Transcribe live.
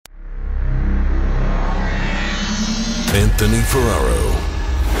Anthony Ferraro,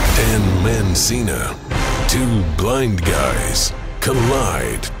 Dan Mancina. Two blind guys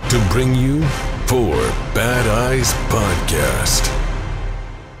collide to bring you Four Bad Eyes Podcast.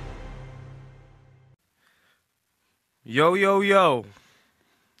 Yo, yo, yo.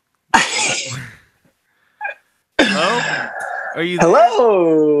 Hello? Are you there?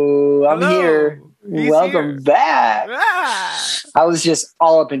 Hello, I'm Hello. here. He's Welcome here. back. Ah! I was just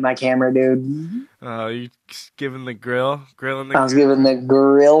all up in my camera, dude. You giving the grilling the I was giving the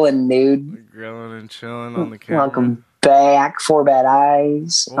grilling, dude. grilling and chilling on the camera. Welcome back, Four Bad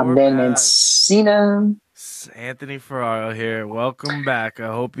Eyes. Four I'm Dan Bad. Mancina. It's Anthony Ferraro here. Welcome back. I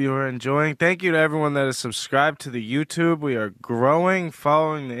hope you are enjoying. Thank you to everyone that is subscribed to the YouTube. We are growing,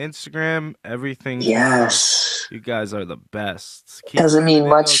 following the Instagram, everything. Yes. You guys are the best. Doesn't mean sending in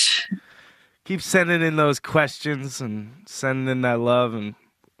much. Keep sending in those questions and sending in that love, and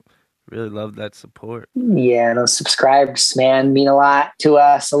really love that support. Yeah, those subscribes, man, mean a lot to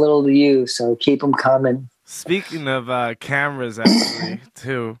us, a little to you. So keep them coming. Speaking of cameras, actually,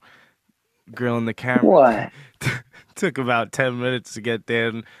 too, grilling the camera. What? Took about 10 minutes to get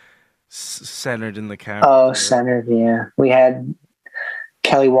Dan centered in the camera. Oh, centered, yeah. We had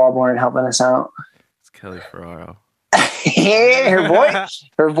Kelly Walborn helping us out. It's Kelly Ferraro.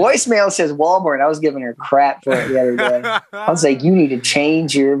 her voicemail says Walmart. I was giving her crap for it the other day. I was like, you need to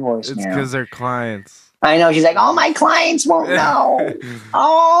change your It's voicemail. because they're clients. I know. She's like, all my clients won't know.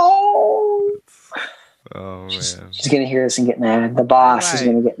 Oh. Oh, man. She's going to hear us and get mad. The boss is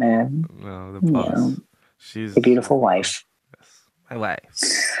Right. going to get mad. No, the boss. know, She's A beautiful wife. my wife.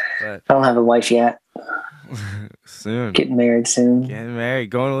 But I don't have a wife yet. soon. Getting married soon. Getting married.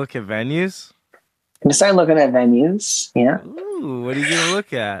 Going to look at venues? I'm going to start looking at venues. Yeah. Ooh, what are you going to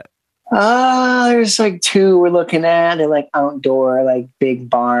look at? There's like two we're looking at. They're like outdoor, like big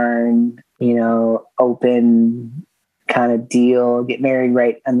barn, open kind of deal. Get married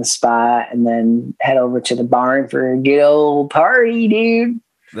right on the spot and then head over to the barn for a good old party, dude.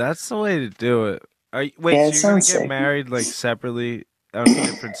 That's the way to do it. Wait, Yeah, it so you're going sounds to get sick. married like separately on a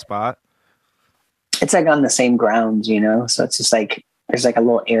different spot? It's like on the same grounds, so it's just like there's like a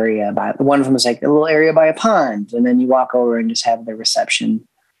little area one of them is like a little area by a pond, and then you walk over and just have the reception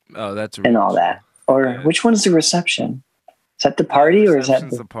Oh, that's and all that. Or Yeah. which one's the reception? Is that the party or is that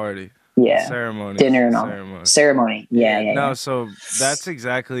Reception's the party? yeah, Ceremony. dinner and all Ceremony. ceremony? Yeah. No, so that's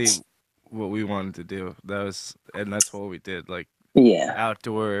exactly what we wanted to do. And that's what we did. Like Yeah.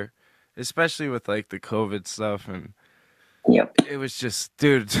 outdoor, especially with like the COVID stuff, and Yep. it was just,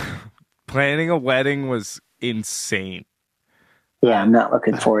 dude, planning a wedding was insane. Yeah, I'm not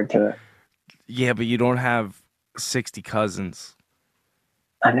looking forward to it. Yeah, but you don't have 60 cousins,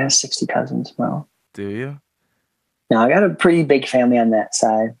 I got 60 cousins. Well, do you? no, I got a pretty big family on that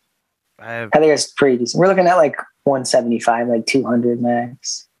side. I I think it's pretty decent. We're looking at like 175, like 200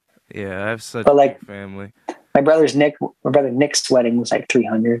 max. have such But, a like, big family. My brother Nick's wedding was like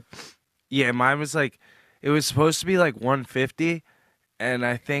 300. Yeah, mine was like, it was supposed to be like 150, and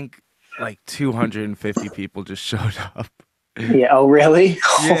I think like 250 people just showed up. Yeah. Oh, really?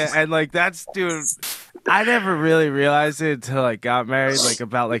 Yeah, and like dude, I never really realized it until I got married, like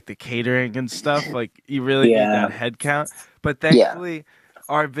about like the catering and stuff. Like you really need Yeah. that head count. But thankfully,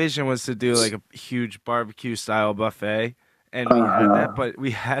 our vision was to do like a huge barbecue style buffet, and we had that. But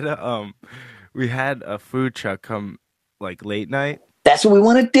we had a food truck come like late night. That's what we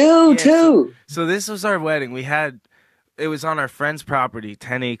want to do Yeah, too. So this was our wedding. It was on our friend's property,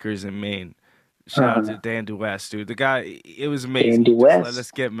 10 acres in Maine. Shout out to Dan DeWest, dude. The guy, it was amazing. Dan He just DeWest. let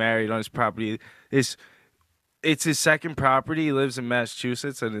us get married on his property. It's his second property. He lives in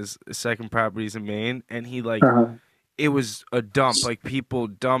Massachusetts, and his second property is in Maine. And he it was a dump. Like people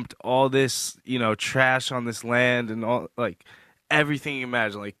dumped all this, trash on this land and all like everything you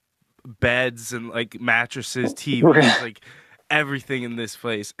imagine, like beds and like mattresses, TVs, like everything in this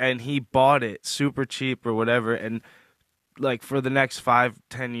place. And he bought it super cheap or whatever. And like for the next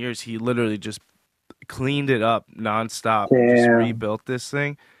 5-10 years, he literally just cleaned it up nonstop and just rebuilt this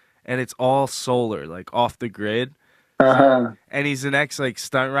thing, and it's all solar, like off the grid. And he's an ex like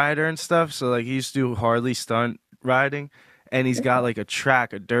stunt rider and stuff, so like he used to do Harley stunt riding, and he's got like a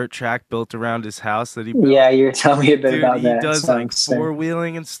dirt track built around his house that he built. Yeah, you're telling me a bit Dude, about he that. does Sounds like sick.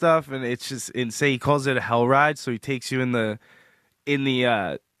 4-wheeling and stuff, and it's just insane. He calls it a hell ride, so he takes you in the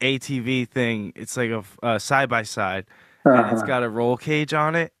ATV thing. It's like a side by side, and it's got a roll cage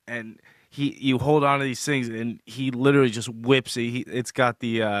on it, and you hold on to these things, and he literally just whips it. It's got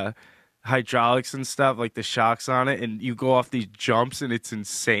the hydraulics and stuff, like the shocks on it, and you go off these jumps, and it's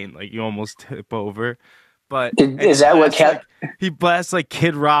insane. Like you almost tip over. But is that what he blasts like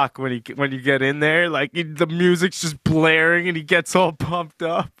Kid Rock when you get in there, like the music's just blaring and he gets all pumped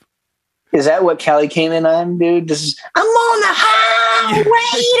up. Is that what Kelly came in on, dude? This is I'm on the highway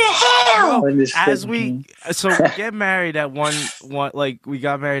to hell. No, we get married at one like we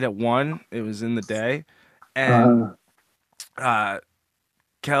got married at 1. It was in the day, and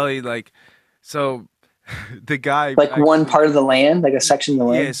Kelly like so. The guy like actually, one part of the land, like a section of the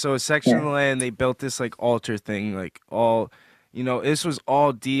land. Yeah, so a section of the land. They built this like altar thing, like all, this was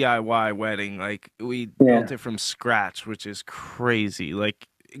all DIY wedding. Like we built it from scratch, which is crazy. Like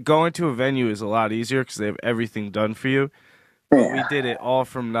going to a venue is a lot easier because they have everything done for you. But we did it all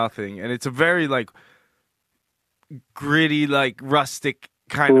from nothing, and it's a very like gritty, like rustic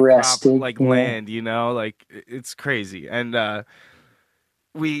kind of land. Like it's crazy. And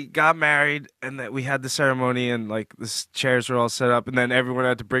we got married, and that we had the ceremony, and like the chairs were all set up, and then everyone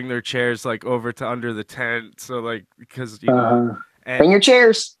had to bring their chairs like over to under the tent. So like because bring your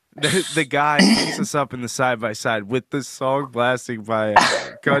chairs. The guy picks us up in the side by side with the song blasting by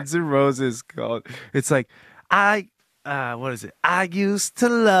Guns N' Roses called. It's like what is it? I used to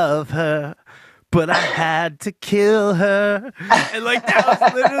love her, but I had to kill her. And like that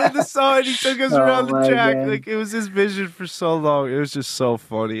was literally the song. And he took us around the track. God. Like it was his vision for so long. It was just so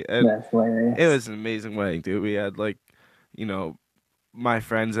funny. And it was an amazing wedding, dude. We had like, my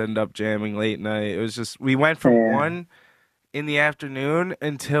friends ended up jamming late night. It was just we went from 1 in the afternoon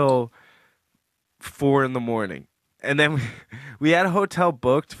until 4 in the morning. And then we had a hotel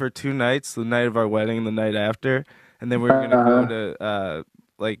booked for 2 nights, the night of our wedding and the night after. And then we were gonna go to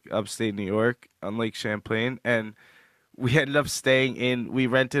like upstate New York on Lake Champlain, and we ended up we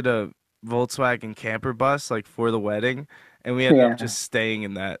rented a Volkswagen camper bus like for the wedding, and we ended up just staying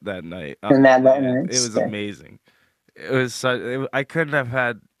in that night. And that night, it was amazing. It was I couldn't have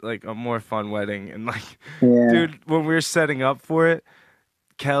had like a more fun wedding. And like, dude, when we were setting up for it,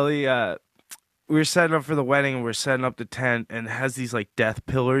 Kelly, we were setting up for the wedding, and we are setting up the tent, and it has these like death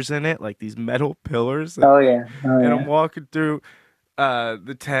pillars in it, like these metal pillars. And I'm walking through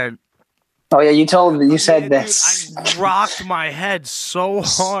the tent. Oh yeah, you said this. Dude, I rocked my head so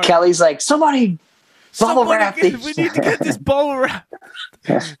hard. Kelly's like, somebody bubble wrap these. We need to get this bubble wrap.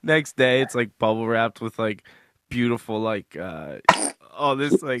 Next day, it's like bubble wrapped with like beautiful like all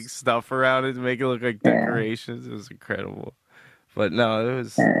this like stuff around it to make it look like decorations. It was incredible. But no,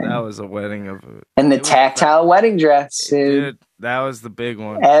 that was a wedding of and the tactile wedding dress, dude. That was the big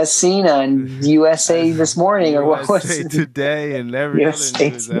one. As seen on USA This Morning or what was it? Today and every other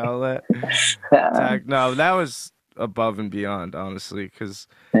news outlet. No, that was above and beyond, honestly, because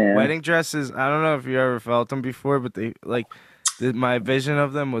wedding dresses, I don't know if you ever felt them before, but they like my vision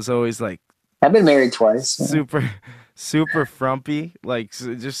of them was always like I've been married twice. Super frumpy, like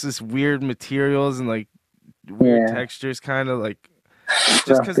just this weird materials and like weird textures, kind of like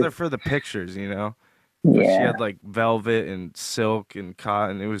just because they're for the pictures, But she had like velvet and silk and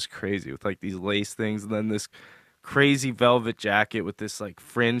cotton. It was crazy with like these lace things, and then this crazy velvet jacket with this like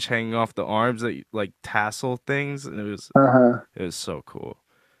fringe hanging off the arms, that like tassel things, and it was so cool.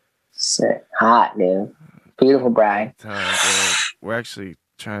 Sick, hot, dude, beautiful bride. We're actually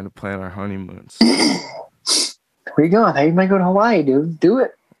trying to plan our honeymoons. Where you going? You might go to Hawaii, dude. Do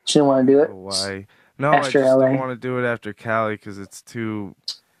it. She didn't want to do it. Hawaii. No, I just don't want to do it after Cali because it's too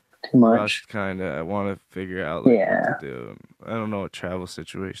much. Kind of. I want to figure out what to do. I don't know what travel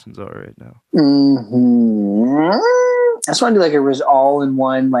situations are right now. I just want to do like a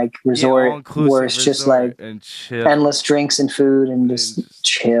all-in-one like resort where it's just like and chill. Endless drinks and food and just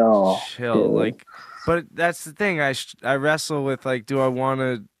chill. Dude. Like, but that's the thing. I wrestle with like, do I want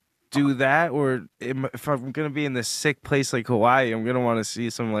to do that, or if I'm gonna be in this sick place like Hawaii, I'm gonna want to see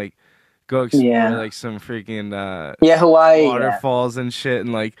some like. Go explore like some freaking Hawaii waterfalls and shit,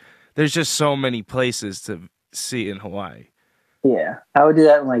 and like there's just so many places to see in Hawaii. Yeah, I would do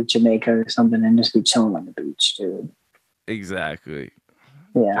that in like Jamaica or something and just be chilling on the beach, dude. Exactly.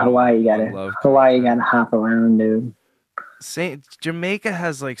 Yeah, Hawaii, you gotta hop around, dude. Jamaica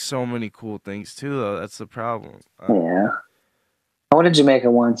has like so many cool things too, though. That's the problem. I went to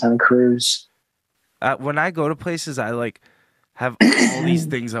Jamaica once on a cruise. When I go to places, I like have all these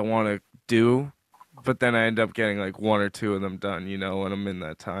things I want to do, but then I end up getting like 1 or 2 of them done, when I'm in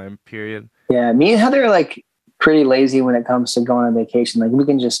that time period. Yeah, me and Heather are like pretty lazy when it comes to going on vacation. Like we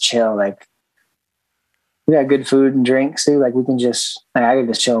can just chill. Like we got good food and drinks too. Like we can just I could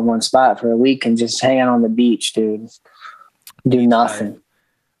just chill in one spot for a week and just hang out on the beach, dude. Do nothing. Life.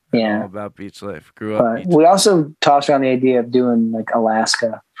 Yeah. All about beach life. Grew up. Beach We also tossed around the idea of doing like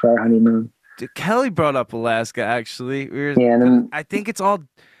Alaska for our honeymoon. Kelly brought up Alaska, actually. I think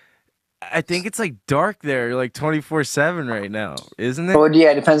I think it's like dark there, like 24/7 right now, isn't it? Oh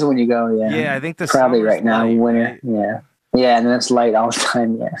yeah, it depends on when you go. Yeah, Yeah, I think the probably summer's right now, light, winter. right? Yeah, yeah, and then it's light all the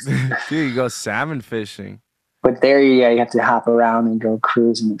time. Yes, Dude, you go salmon fishing. but there, yeah, you have to hop around and go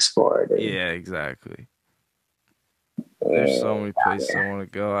cruise and explore. Dude. Yeah, exactly. There's so Yeah, many places I want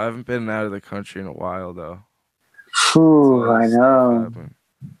to go. I haven't been out of the country in a while though. Ooh, So I this stuff know. happened.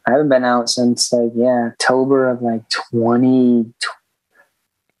 I haven't been out since like October of like 2020.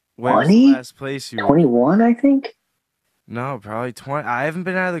 When was the last place you were? 21, I think. No, probably 20. I haven't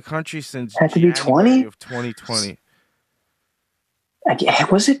been out of the country since Had to be January 20. of 2020.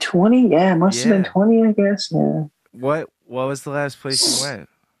 Was it 20? Yeah, it must have been Yeah. 20, I guess. Yeah. What was the last place you went?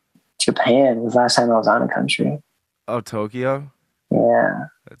 Japan was the last time I was on a country. Oh, Tokyo? Yeah.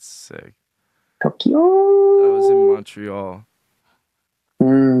 That's sick. Tokyo. I was in Montreal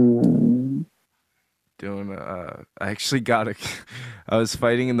Mm. doing I actually got I was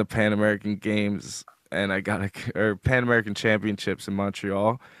fighting in the Pan American Games and I got or Pan American Championships in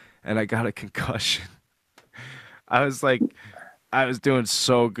Montreal and I got a concussion. I was doing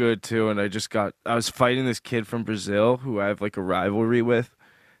so good too and I was fighting this kid from Brazil who I have like a rivalry with.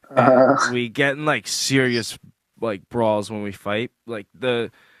 And we get in like serious like brawls when we fight. Like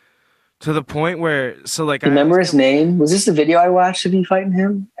to the point where so like Do you remember his name? Was this the video I watched of you fighting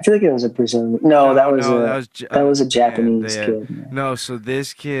him? I feel like it was a Brazilian. No, that was a Japanese kid. No, so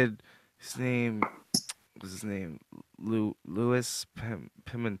this kid, his name Louis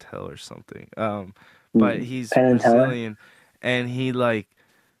Pimentel or something. But he's Brazilian, and he like,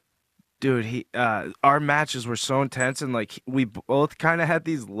 dude, our matches were so intense, and like we both kind of had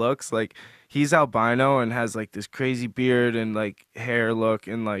these looks. Like he's albino and has like this crazy beard and like hair look,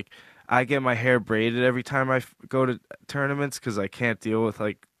 and like I get my hair braided every time I go to tournaments because I can't deal with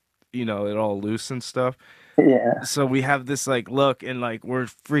like, it all loose and stuff. Yeah. So we have this like look and like we're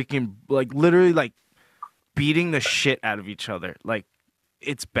freaking like literally like beating the shit out of each other. Like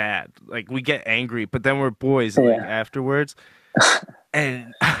it's bad. Like we get angry, but then we're boys like afterwards.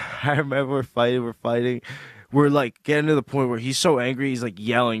 And I remember we're fighting. We're like getting to the point where he's so angry he's like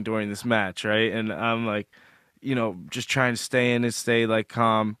yelling during this match, right? And I'm like, just trying to stay in and stay like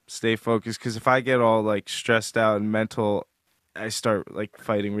calm, stay focused. Because if I get all like stressed out and mental, I start like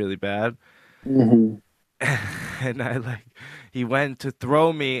fighting really bad. Mm-hmm. And he went to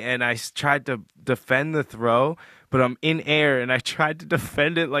throw me, and I tried to defend the throw, but I'm in air, and I tried to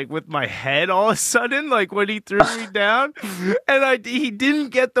defend it like with my head. All of a sudden, like when he threw me down, and he didn't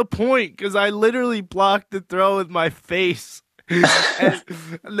get the point because I literally blocked the throw with my face. And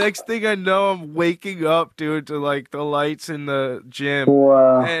next thing I know, I'm waking up, dude, to like the lights in the gym.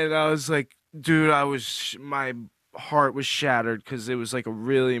 Wow. And I was like, dude, my heart was shattered because it was like a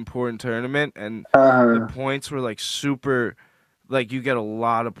really important tournament, and the points were like super, like you get a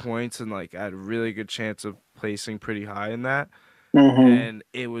lot of points, and like I had a really good chance of placing pretty high in that. And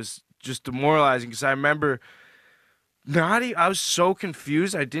it was just demoralizing because I remember I was so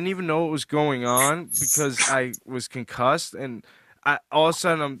confused. I didn't even know what was going on because I was concussed, and all of a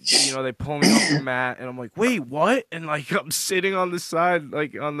sudden they pull me off the mat, and I'm like, wait, what? And like I'm sitting on the side,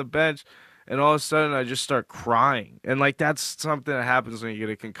 like on the bench, and all of a sudden I just start crying, and like that's something that happens when you get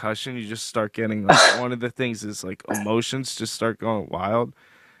a concussion. You just start getting like one of the things is like emotions just start going wild.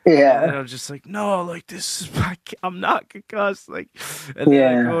 Yeah, and I'm just like, no, like this is I'm not concussed, like, and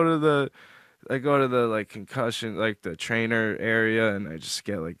then I go to the like concussion, like the trainer area, and I just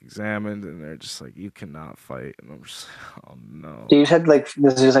get like examined, and they're just like, you cannot fight, and I'm just like, oh no. You said like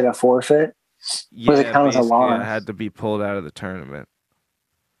this is just like a forfeit. Yeah, was it count as a loss? I had to be pulled out of the tournament.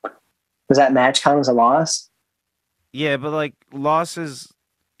 Does that match count as a loss? Yeah, but like losses,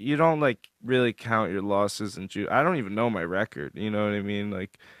 you don't like really count your losses in judo. I don't even know my record. You know what I mean?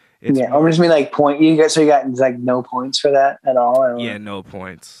 Like, it's or just mean like point. You got like no points for that at all. Yeah, no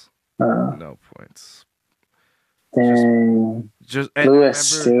points. No points. Dang. Just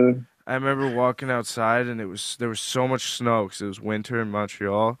Lewis, dude. I remember walking outside, and there was so much snow because it was winter in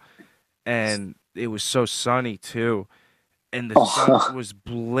Montreal, and it was so sunny too, and the sun was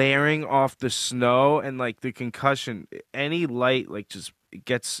blaring off the snow, and like the concussion, any light like just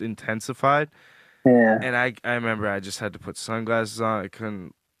gets intensified. Yeah. And I remember I just had to put sunglasses on. I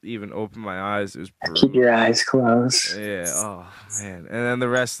couldn't even open my eyes. It was brutal. Keep your eyes closed. Yeah. Oh man. And then the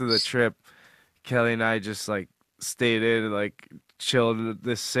rest of the trip, Kelly and I just like stayed in and like chilled at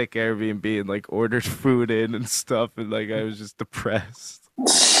this sick Airbnb and like ordered food in and stuff. And like I was just depressed.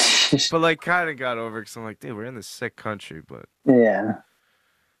 But like kind of got over it because I'm like, dude, we're in this sick country. But yeah.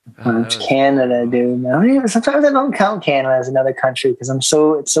 It's Canada, dude. Sometimes I don't count Canada as another country because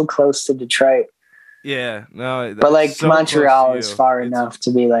it's so close to Detroit. Yeah, no, But like so Montreal is far enough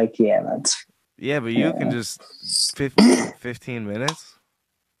to be like, yeah, that's. Yeah, but you can just 15 minutes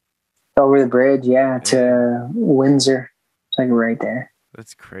Over the bridge, to Windsor. It's like right there.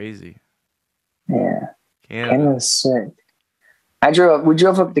 That's crazy. Yeah. Canada. Canada's sick. We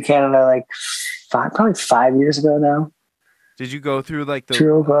drove up to Canada like probably 5 years ago now. Did you go through like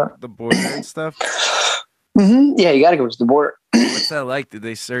the border and stuff? Mm-hmm. Yeah, you got to go to the border. What's that like? Did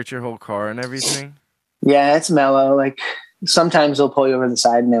they search your whole car and everything? Yeah, it's mellow. Like sometimes they'll pull you over the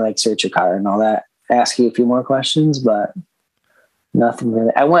side and they like search your car and all that, ask you a few more questions, but nothing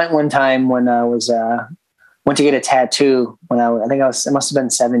really. I went one time when I was went to get a tattoo when I must have been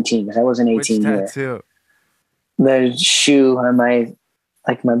 17 because I wasn't 18 yet. Which tattoo? The shoe on my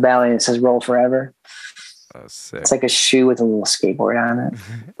belly, and it says "Roll Forever." Oh, sick. It's like a shoe with a little skateboard on it.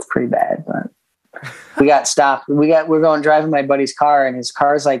 It's pretty bad, but we got stopped. We're going driving my buddy's car, and his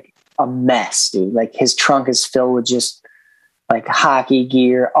car's like a mess, dude. Like his trunk is filled with just like hockey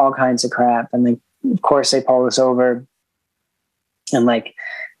gear, all kinds of crap. And then of course they pull us over, and like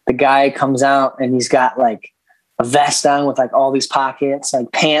the guy comes out and he's got like a vest on with like all these pockets,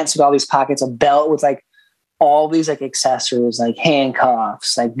 like pants with all these pockets, a belt with like all these like accessories, like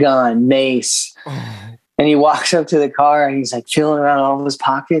handcuffs, like gun, mace. And he walks up to the car and he's like feeling around all of his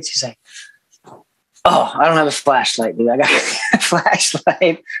pockets. He's like, "Oh, I don't have a flashlight, dude. I got a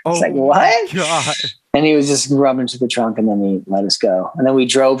flashlight." It's like, what? God. And he was just rubbing to the trunk, and then he let us go. And then we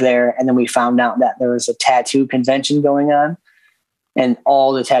drove there, and then we found out that there was a tattoo convention going on, and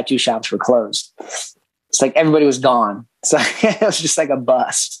all the tattoo shops were closed. It's like everybody was gone. So it was just like a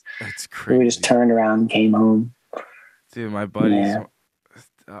bust. That's crazy. We just turned around and came home. Dude, my buddies.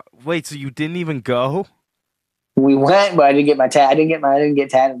 Yeah. Wait, so you didn't even go? We went, but I didn't get my I didn't get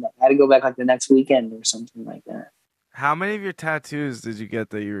tatted. I had to go back like the next weekend or something like that. How many of your tattoos did you get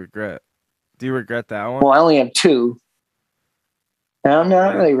that you regret? Do you regret that one? Well, I only have 2. I don't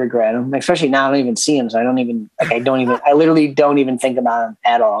really regret them, especially now. I don't even see them, so I literally don't even think about them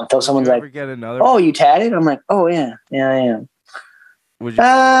at all until someone's like, get another "Oh, you tatted?" I'm like, "Oh yeah, I am." Would you?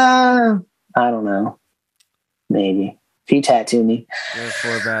 I don't know. Maybe if you tattoo me. You have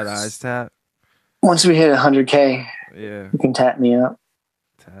 4 bad eyes tat. Once we hit 100K, yeah, you can tat me up.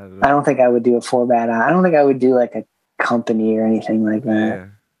 I don't think I would do a 4 bad eye. I don't think I would do like a company or anything like that. Yeah.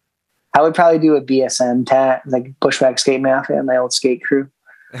 I would probably do a BSM tat, like Bushwhack Skate Mafia, my old skate crew.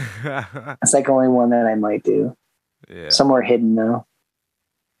 That's like only one that I might do. Yeah. Somewhere hidden though.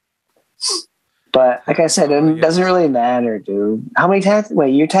 But like I said, it doesn't really matter, dude. How many tats?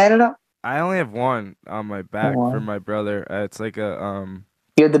 Wait, you tatted up? I only have 1 on my back from my brother. It's like a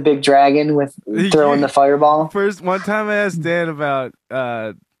You had the big dragon with throwing the fireball. One time I asked Dan about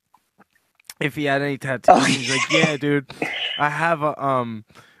if he had any tattoos. Oh, he's like, "Yeah, dude, I have a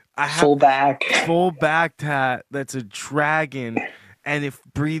full back tat that's a dragon, and it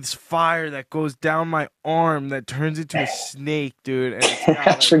breathes fire that goes down my arm that turns into a snake, dude." And it's got,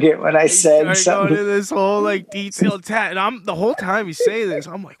 I forget what I said. I go into this whole like detailed tat, and I'm the whole time he's saying this,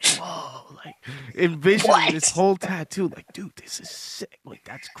 I'm like, whoa, like envisioning this whole tattoo, like, dude, this is sick, like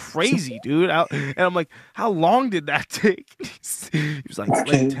that's crazy, dude. And I'm like, how long did that take? He was like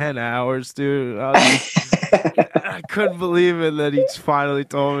 10 hours, dude. I couldn't believe it that he finally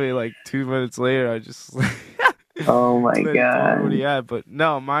told me like 2 minutes later. I just oh my god. What he had, but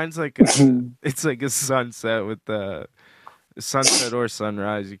no, mine's like it's like a sunset with the sunset or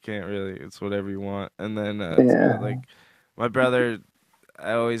sunrise. You can't really. It's whatever you want. And then like my brother,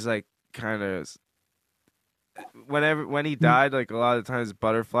 I always like kind of when he died, like a lot of times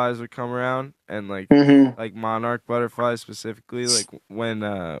butterflies would come around, and like like monarch butterflies specifically. Like when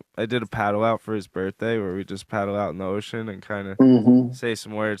I did a paddle out for his birthday, where we just paddle out in the ocean and kind of say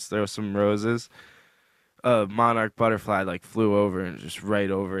some words, throw some roses. A monarch butterfly like flew over and just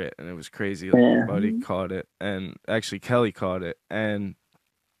right over it, and it was crazy. Like, my buddy caught it, and actually Kelly caught it, and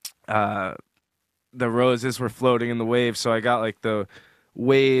the roses were floating in the wave, so I got like the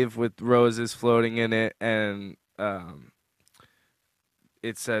wave with roses floating in it, and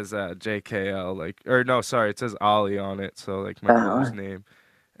it says JKL, like, or no, sorry, it says Ollie on it, so like my brother's name,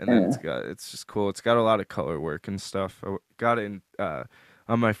 and then it's just cool. It's got a lot of color work and stuff. I got it in,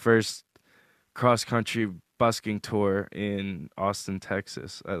 on my first cross-country busking tour in Austin,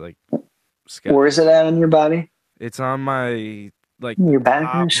 Texas. I like where is it at on your body? It's on my like your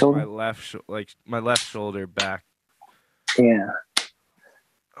back or shoulder? My left shoulder back. Yeah.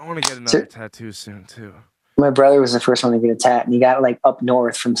 I want to get another tattoo soon too. My brother was the first one to get a tat, and he got it like up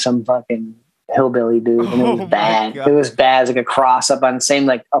north from some fucking hillbilly dude, and it was bad. It was bad. It was like a cross up on the same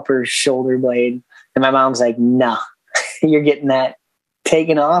like upper shoulder blade, and my mom's like, "No, you're getting that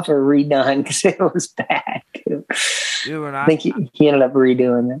taken off or redone because it was bad. Dude, and I think he ended up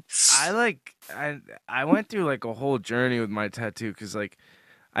redoing it. I went through like a whole journey with my tattoo because like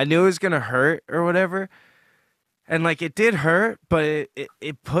I knew it was gonna hurt or whatever, and like it did hurt, but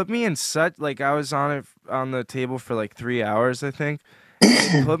it put me in such like I was on the table for like 3 hours, I think.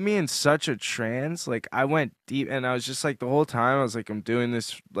 It put me in such a trance. Like I went deep, and I was just like the whole time I was like, I'm doing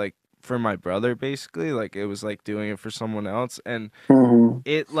this like for my brother, basically. Like it was like doing it for someone else, and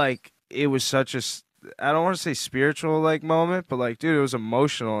it was such a, I don't want to say spiritual like moment, but like dude, it was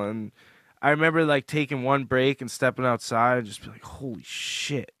emotional. And I remember like taking one break and stepping outside and just be like, holy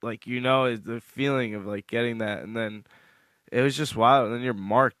shit, like the feeling of like getting that, and then it was just wild. And then you're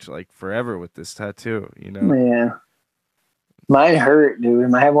marked like forever with this tattoo, Yeah. Mine hurt,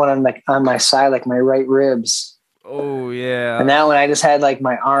 dude. I have one on my side, like my right ribs. Oh yeah. And that one, I just had like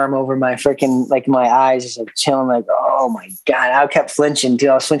my arm over my freaking, like my eyes, just like chilling. Like, oh my god, I kept flinching too.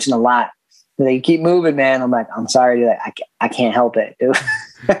 I was flinching a lot. They keep moving, man. I'm like, I'm sorry, dude. I can't help it, dude.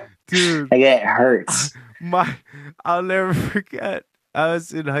 Dude, like it hurts. I'll never forget. I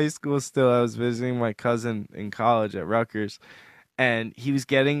was in high school still. I was visiting my cousin in college at Rutgers. And he was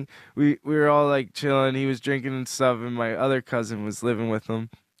we were all like chilling. He was drinking and stuff, and my other cousin was living with him.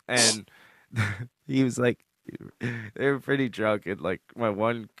 And he was like, they were pretty drunk. And like my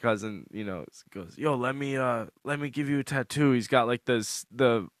one cousin, goes, "Yo, let me give you a tattoo." He's got like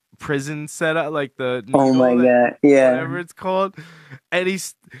the prison setup, like the needle, oh my god, yeah, whatever it's called. And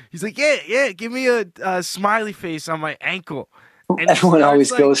he's like, yeah, give me a smiley face on my ankle. And everyone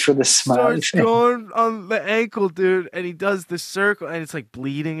always goes for the smiley face. Going on the ankle, dude, and he does the circle, and it's like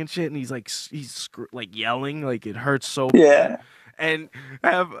bleeding and shit, and he's like yelling, like it hurts so bad. And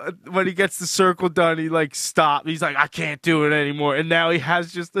when he gets the circle done, he like stops. He's like, I can't do it anymore. And now he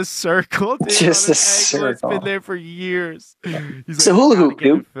has just a circle, dude, just a circle. It's been there for years. He's it's like, a hula hoop,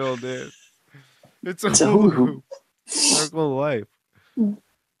 dude. Filled in. It's a hula hoop. Circle of life.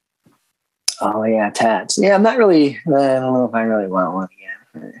 Oh yeah, tats. Yeah, I'm not really. I don't know if I really want one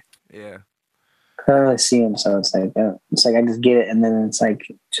again. Yeah, I don't really see them, so it's like I just get it, and then it's like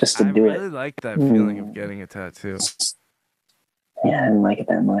just to do it. I really like that feeling of getting a tattoo. Yeah, I didn't like it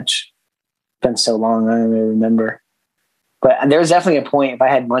that much. It's been so long, I don't really remember. But there was definitely a point. If I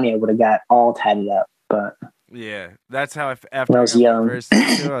had money, I would have got all tatted up. But yeah, that's how after I was young. My first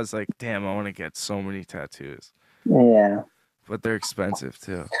tattoo, I was like, damn, I want to get so many tattoos. Yeah, but they're expensive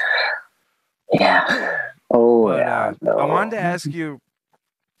too. Yeah. Oh, but, yeah. No. I wanted to ask you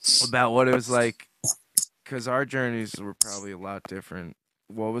about what it was like, because our journeys were probably a lot different.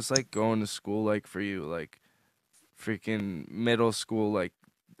 What was like going to school like for you, like freaking middle school, like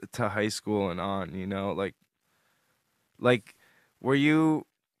to high school and on, like were you,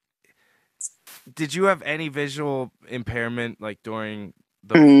 did you have any visual impairment like during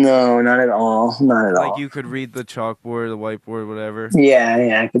No, not at all. Not at all. Like you could read the chalkboard, the whiteboard, whatever?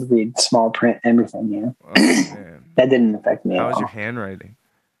 Yeah, I could read small print, everything, yeah. Oh, man. That didn't affect me at all. How was your handwriting?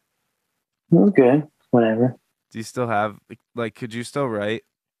 It was good, whatever. Do you still have, like, could you still write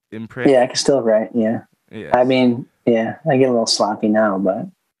in print? Yeah, I can still write, yeah. I mean, yeah, I get a little sloppy now, but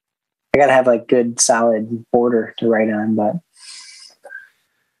I got to have, like, good, solid border to write on, but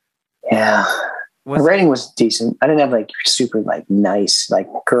yeah. My writing was decent. I didn't have like super like nice like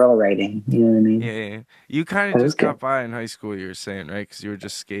girl writing. You know what I mean? Yeah. You kind of just got by in high school. You were saying, right? Because you were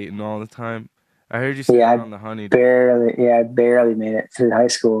just skating all the time. I heard you say on the honey. I barely made it through high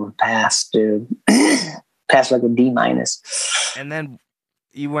school. Passed, dude. Passed like a D-. And then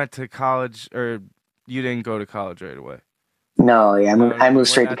you went to college, or you didn't go to college right away? No, yeah, I moved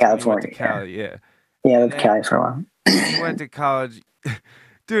straight to California. Went to Cali, yeah. Yeah, I lived in Cali for a while. You went to college.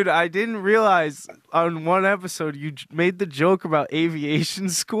 Dude, I didn't realize on one episode you made the joke about aviation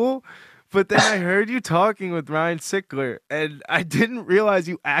school, but then I heard you talking with Ryan Sickler, and I didn't realize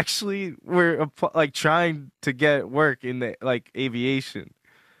you actually were like trying to get work in the like aviation.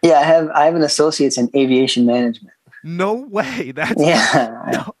 Yeah, I have an associate's in aviation management. No way. That's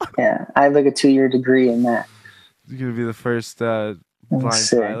yeah. I have like a 2-year degree in that. You're gonna be the first blind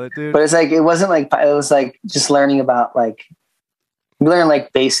pilot, dude. But it's like it wasn't like it was like just learning about like. We learn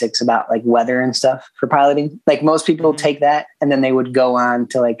like basics about like weather and stuff for piloting. Like most people take that and then they would go on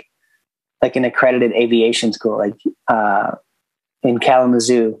to like an accredited aviation school. Like in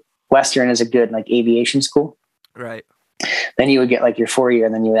Kalamazoo, Western is a good like aviation school. Right. Then you would get like your 4-year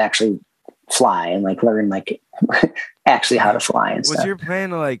and then you would actually fly and like learn like actually how to fly and stuff. Was your plan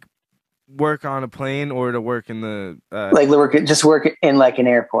to like work on a plane or to work in the work in like an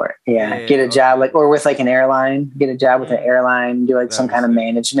airport, get a job like or with like an airline, get a job with an airline, do like some kind of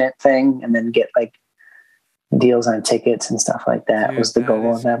management thing, and then get like deals on tickets and stuff like that. Dude, was the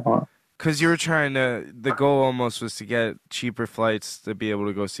goal of that point. Because you were the goal almost was to get cheaper flights to be able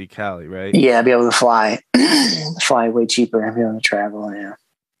to go see Cali, right? Yeah, be able to fly way cheaper and be able to travel. Yeah,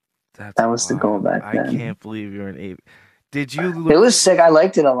 that was the goal back then. I can't believe you're an 8. Did you? It was sick. I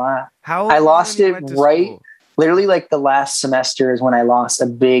liked it a lot. How I lost it right. School? Literally, like the last semester is when I lost a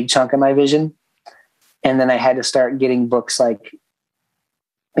big chunk of my vision, and then I had to start getting books. Like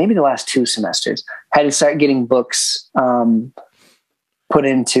maybe the last 2 semesters, I had to start getting books put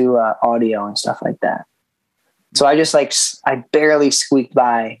into audio and stuff like that. So I just I barely squeaked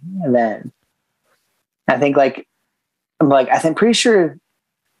by then. I think pretty sure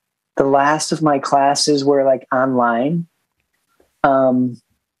the last of my classes were like online.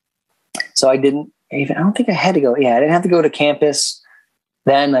 So I don't think I had to go. Yeah, I didn't have to go to campus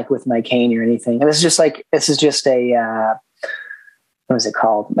then, like with my cane or anything. And this is just a, what is it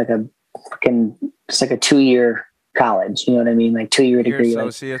called? It's like a 2-year college. You know what I mean? Like 2-year degree.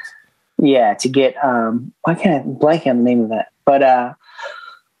 Associates. Yeah, to get why can't I blank on the name of that? But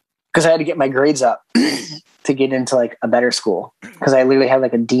because I had to get my grades up to get into like a better school, because I literally had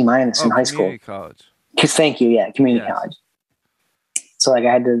like a D- in high school. Community college. Thank you. Yeah, community college. So like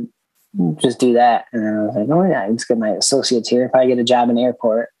I had to just do that, and then I was like, oh yeah, let's get my associates here. If I get a job in the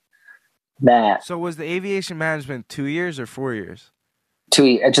airport, that. So was the aviation management 2 years or 4 years? 2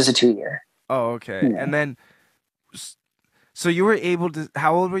 years, just a 2-year. Oh, okay. Yeah. And then, so you were able to.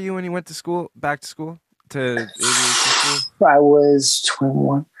 How old were you when you went to school? Back to school to aviation school? I was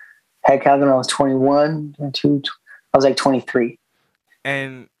 21. Heck, when I was 21, 22. I was like 23.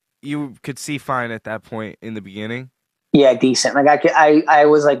 And you could see fine at that point in the beginning. Yeah, decent. Like I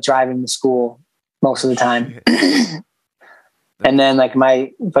was like driving to school most of the time. And then like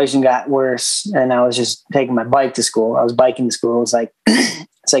my vision got worse, and I was just taking my bike to school. I was biking to school. It was like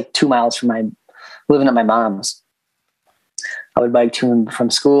it's like 2 miles from living at my mom's. I would bike to and from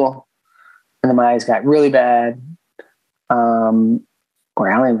school, and then my eyes got really bad.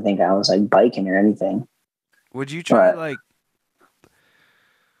 Where I don't even think I was like biking or anything. Would you try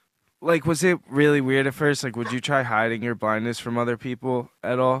like was it really weird at first? Like, would you try hiding your blindness from other people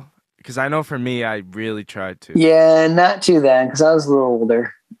at all? Because I know for me, I really tried to. Yeah, not too then, because I was a little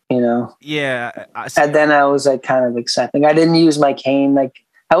older, you know. Yeah. And then I was like kind of accepting. I didn't use my cane. Like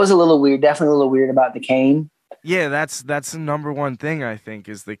I was a little weird, definitely a little weird about the cane. Yeah, that's the number one thing I think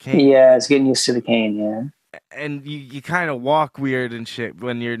is the cane. Yeah, it's getting used to the cane. Yeah. And you kind of walk weird and shit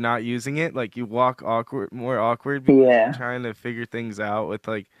when you're not using it. Like you walk more awkward because you're trying to figure things out with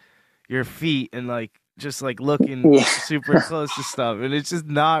like your feet and like just like looking super close to stuff, and it's just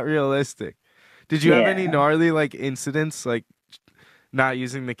not realistic. Did you have any gnarly like incidents like not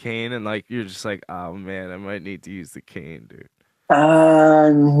using the cane and like you're just like, oh man, I might need to use the cane, dude?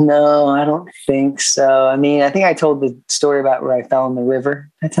 No, I don't think so. I mean, I think I told the story about where I fell in the river.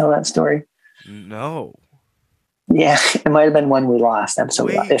 Did I tell that story? No. Yeah, it might have been one we lost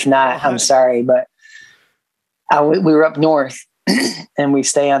episode. If not, what? I'm sorry, but we were up north and we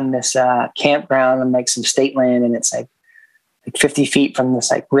stay on this campground on like some state land, and it's like 50 feet from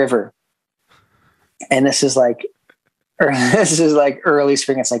this like river. And this is like early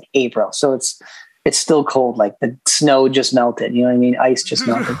spring. It's like April, so it's still cold. Like the snow just melted. You know what I mean? Ice just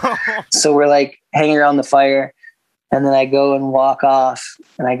melted. So we're like hanging around the fire, and then I go and walk off,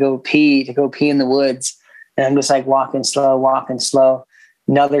 and I go pee in the woods. And I'm just like walking slow,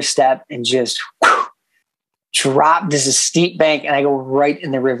 another step, and just drop. This is a steep bank, and I go right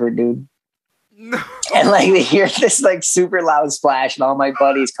in the river, dude. No. And like they hear this like super loud splash, and all my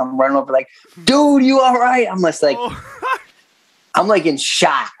buddies come running over, like, "Dude, you all right?" I'm just like, I'm like in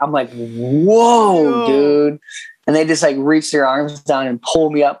shock. I'm like, "Whoa, dude!" And they just like reach their arms down and pull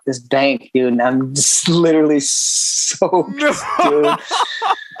me up this bank, dude. And I'm just literally soaked, dude.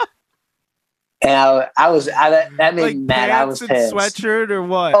 And that made me mad. I was pissed. Sweatshirt or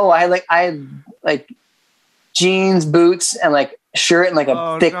what? Oh, I had jeans, boots, and like shirt, and like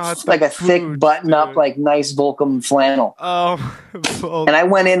a thick button up, like nice Volcom flannel. Oh, and I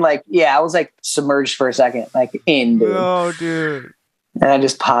went in I was like submerged for a second, like in, dude. Oh, dude. And I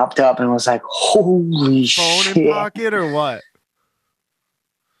just popped up and was like, holy shit. Phone in pocket or what?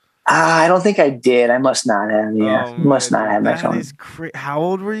 I don't think I did. I must not have. Yeah, must not have my phone. How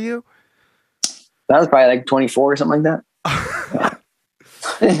old were you? I was probably like 24 or something like that.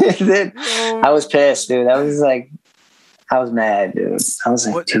 I was pissed, dude. I was mad, dude. I was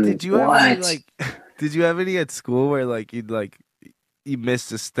like, dude, did you have any at school where like you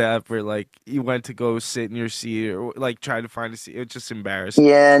missed a step, or like you went to go sit in your seat, or like try to find a seat? It's just embarrassing.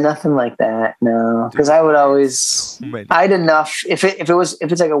 Yeah, nothing like that. No, because I would always. I had enough. If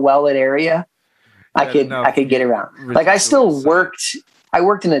it's like a well-lit area, I could get around. Like I still worked. I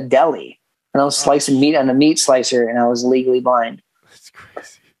worked in a deli and I was slicing meat on a meat slicer, and I was legally blind. That's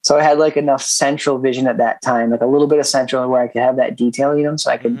crazy. So I had like enough central vision at that time, like a little bit of central where I could have that detail,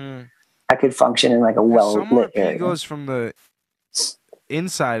 so I could function in like a well lit area. Goes from the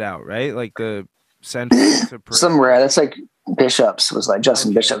inside out, right? Like the center to somewhere. That's like Bishop's was like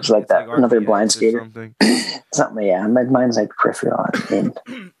Justin Bishop's like that. Like another blind skater. Something. Yeah. Mine's like peripheral.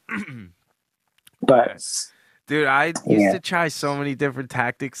 But dude, I used to try so many different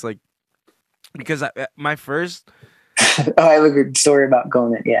tactics, like because my first. I have a good story about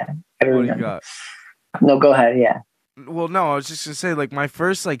going in. Yeah. What do you got? No, go ahead. Yeah. Well, no, I was just gonna say, like, my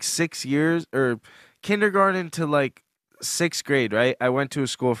first like 6 years or kindergarten to like 6th grade, right? I went to a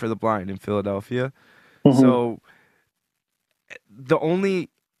school for the blind in Philadelphia. Mm-hmm. So the only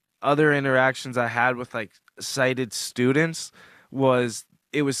other interactions I had with like sighted students was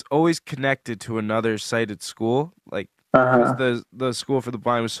it was always connected to another sighted school, like because the school for the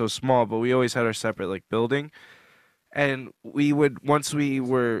blind was so small, but we always had our separate like building. And we would, once we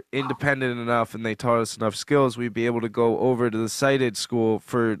were independent enough and they taught us enough skills, we'd be able to go over to the sighted school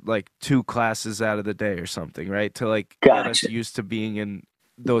for like 2 classes out of the day or something, right? To like get us used to being in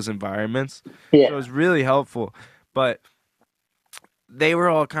those environments. Yeah. So it was really helpful. But they were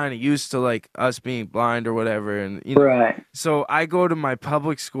all kind of used to like us being blind or whatever. And right. So I go to my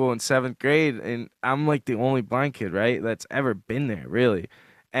public school in 7th grade and I'm like the only blind kid, right? That's ever been there, really.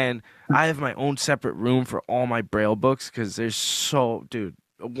 And I have my own separate room for all my braille books because there's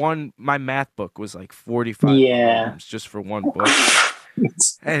my math book was like 45 volumes just for one book.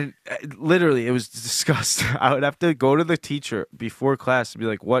 And literally it was disgusting. I would have to go to the teacher before class and be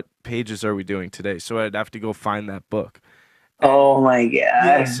like, what pages are we doing today? So I'd have to go find that book. Oh my God.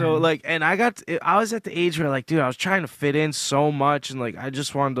 Yeah, so like, and I was at the age where like, dude, I was trying to fit in so much and like, I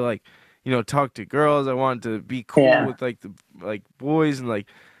just wanted to like, talk to girls. I wanted to be cool with like the boys and like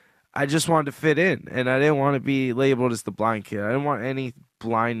I just wanted to fit in and I didn't want to be labeled as the blind kid. I didn't want any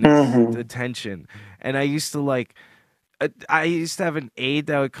blindness attention. And I used to have an aide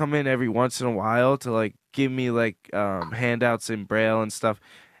that would come in every once in a while to like give me like handouts in braille and stuff.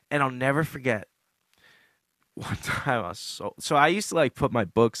 And I'll never forget one time I was so I used to like put my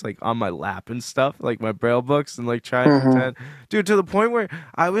books like on my lap and stuff, like my braille books, and like try and pretend, dude, to the point where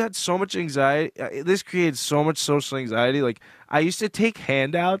I had so much anxiety. This created so much social anxiety. Like I used to take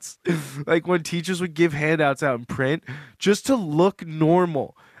handouts, like when teachers would give handouts out in print, just to look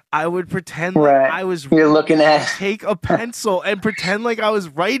normal. I would pretend like I was take a pencil and pretend like I was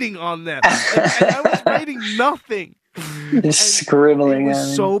writing on them, and I was writing nothing. Just scribbling. It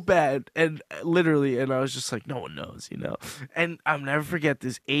was so bad, and literally, and I was just like, no one knows, And I'll never forget,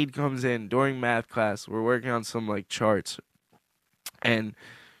 this aide comes in during math class. We're working on some like charts, and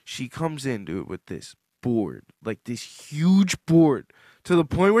she comes in, dude, with this board, like this huge board, to the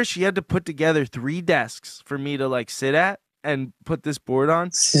point where she had to put together 3 desks for me to like sit at and put this board on.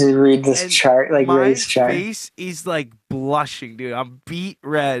 To read this chart, like my race chart. face is like blushing, dude. I'm beet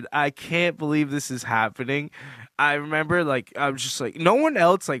red. I can't believe this is happening. I remember, like, I was just like, no one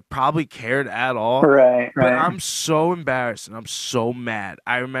else, like, probably cared at all. Right. But I'm so embarrassed and I'm so mad.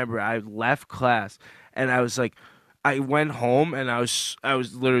 I remember I left class and I was like, I went home and I was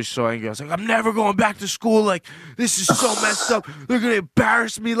literally so angry. I was like, I'm never going back to school. Like, this is so messed up. They're going to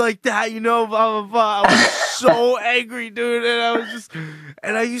embarrass me like that, blah, blah, blah. I was so angry, dude.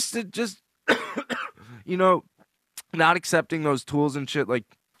 And I used to just, not accepting those tools and shit, like,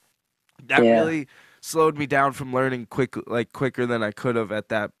 that really slowed me down from learning quicker than I could have at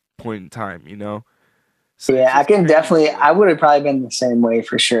that point in time, So yeah, I can definitely. I would have probably been the same way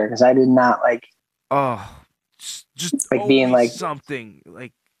for sure because I did not like. Oh, just like being like something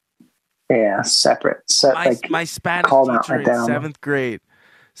like. Yeah, separate. My Spanish teacher in 7th grade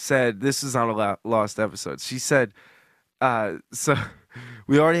said, this is on a lost episode. She said, so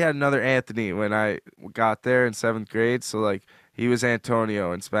we already had another Anthony when I got there in 7th grade. So like. He was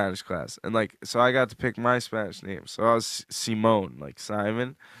Antonio in Spanish class. And, like, so I got to pick my Spanish name. So I was Simone, like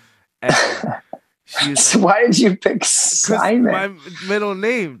Simon. And she was so why did you pick Simon? My middle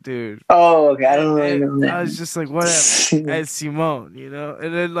name, dude. Oh, okay. I don't really know. I was just like, whatever. And Simone,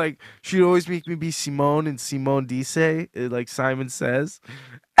 And then, like, she'd always make me be Simone and Simone Dice, like Simon says.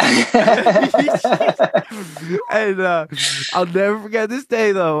 And I'll never forget this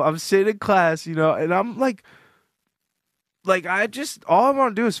day, though. I'm sitting in class, and I'm like, all I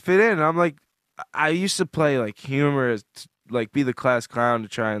want to do is fit in. I'm like, I used to play like humorous, like be the class clown to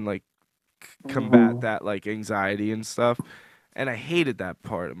try and like combat that like anxiety and stuff. And I hated that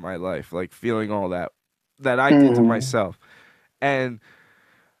part of my life, like feeling all that I did to myself. And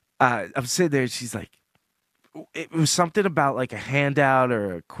I'm sitting there, and she's like, it was something about like a handout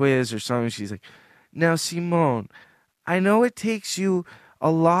or a quiz or something. She's like, now, Simone, I know it takes you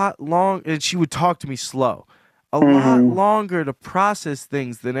a lot long, and she would talk to me slow, a lot longer to process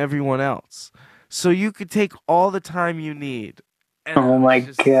things than everyone else. So you could take all the time you need. And Oh my I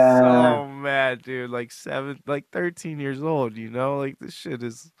was just God. so mad, dude. Like 13 years old, you know? Like this shit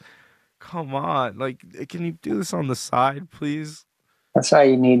is, come on. Like, can you do this on the side, please? That's why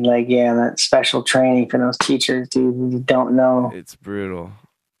you need that special training for those teachers, dude. You don't know. It's brutal.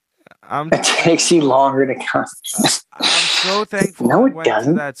 It takes you longer to come. I'm so thankful No, I it went to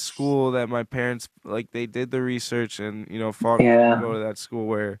doesn't. that school that my parents, like, they did the research and, fought me to Yeah. go to that school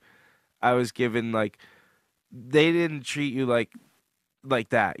where I was given, like, they didn't treat you like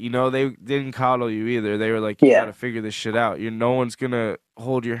that. They didn't coddle you either. They were like, you got to figure this shit out. No one's going to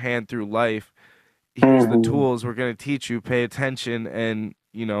hold your hand through life. Here's the tools we're going to teach you. Pay attention and,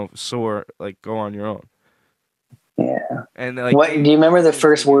 soar, like, go on your own. Yeah. And like, what do you remember the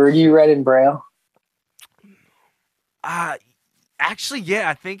first word you read in Braille? Actually, yeah,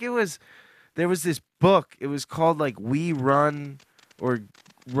 I think there was this book. It was called like We Run or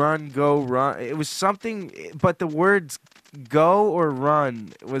Run Go Run. It was something, but the words go or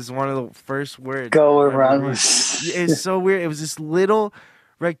run was one of the first words. Go or run. It's so weird. It was this little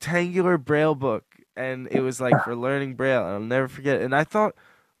rectangular Braille book, and it was like for learning Braille. And I'll never forget it. And I thought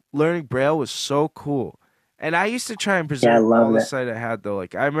learning Braille was so cool. And I used to try and preserve all the sight I had, though.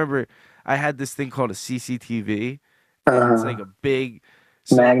 Like, I remember I had this thing called a CCTV. It's like a big...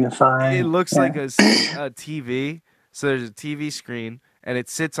 magnifying. It looks like a TV. So there's a TV screen, and it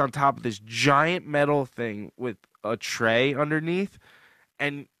sits on top of this giant metal thing with a tray underneath.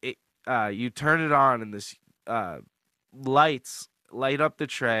 And you turn it on, and this lights light up the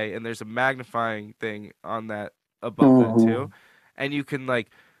tray, and there's a magnifying thing on that above that, too. And you can,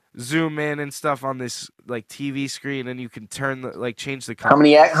 like... zoom in and stuff on this like TV screen, and you can change the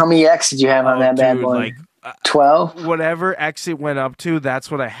color. How many X did you have on that bad boy? Like 12. Whatever X it went up to,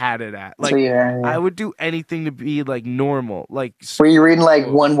 that's what I had it at. Like I would do anything to be like normal. Like were you reading like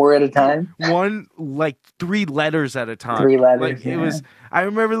one word at a time? One like 3 letters at a time. 3 letters. Like it was. I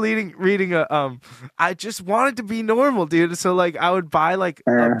remember reading a I just wanted to be normal, dude. So like I would buy like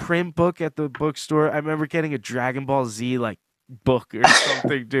a print book at the bookstore. I remember getting a Dragon Ball Z like book or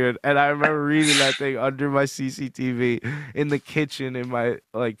something, dude, and I remember reading that thing under my CCTV in the kitchen in my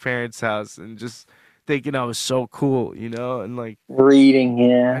like parents' house, and just thinking I was so cool, and like reading.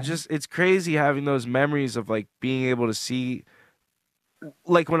 It's crazy having those memories of like being able to see.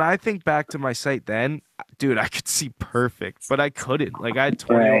 Like when I think back to my sight then, dude, I could see perfect, but I couldn't. Like I had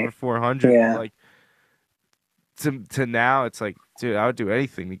 20/400. Yeah. Like to now, it's like, dude, I would do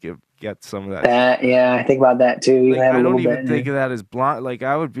anything to get some of that. Yeah, I think about that too. Like, I don't even think of that as blind. Like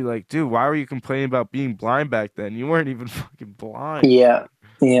I would be like, dude, why were you complaining about being blind back then? You weren't even fucking blind. Yeah.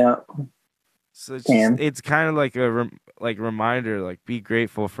 So it's kind of like a reminder, like be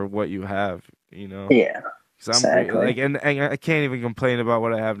grateful for what you have, Yeah. Because I'm like, and I can't even complain about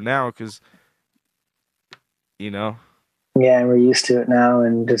what I have now, because, Yeah, we're used to it now,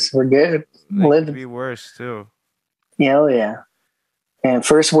 and we're good. It could be worse too. Yeah, oh yeah. And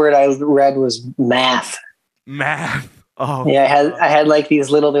first word I read was math. Math. Oh. Yeah, I had like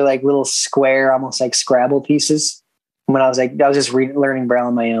these they're like little square, almost like Scrabble pieces. When I was just learning Braille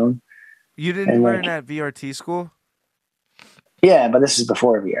on my own. You didn't learn at VRT school? Yeah, but this is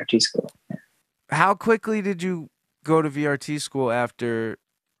before VRT school. How quickly did you go to VRT school after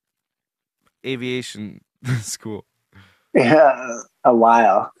aviation school? Yeah, a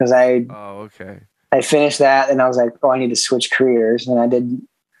while, because Oh, okay. I finished that, and I was like, I need to switch careers, and I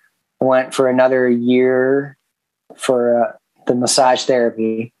went for another year for the massage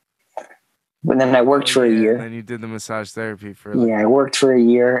therapy, and then I worked for a year. And then you did the massage therapy for I worked for a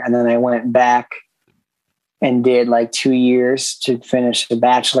year, and then I went back and did like 2 years to finish the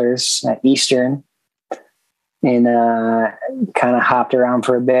bachelor's at Eastern, and kind of hopped around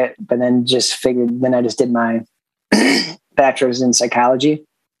for a bit, but then I just did my bachelor's in psychology.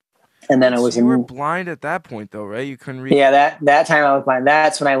 And then you were blind at that point though, right? You couldn't read. Yeah, that time I was blind.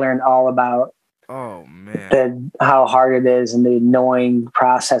 That's when I learned all about oh man, how hard it is and the annoying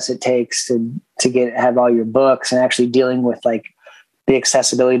process it takes to have all your books and actually dealing with like the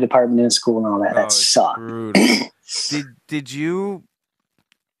accessibility department in school and all that. That sucked.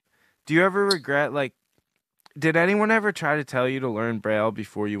 Do you ever regret, like, did anyone ever try to tell you to learn Braille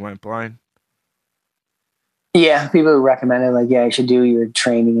before you went blind? Yeah, people recommended like, you should do your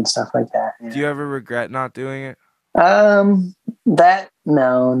training and stuff like that. Yeah. Do you ever regret not doing it?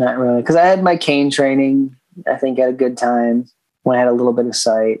 No, not really. Cause I had my cane training, I think at a good time when I had a little bit of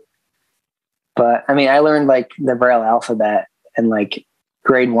sight. But I mean, I learned like the Braille alphabet and like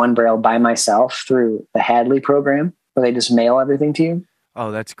grade 1 Braille by myself through the Hadley program where they just mail everything to you.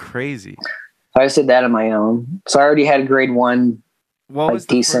 Oh, that's crazy. So I just did that on my own. So I already had grade 1. What was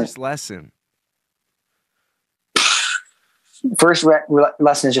the first lesson? First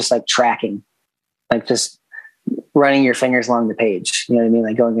lesson is just like tracking, like just running your fingers along the page. You know what I mean?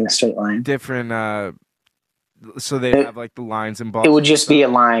 Like going in a straight line. Different. So they have like the lines embossed. It would just be a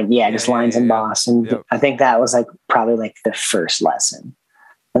line. Yeah, just lines embossed. And I think that was like probably like the first lesson.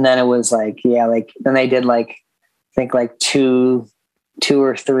 And then it was like, then they did like, I think like two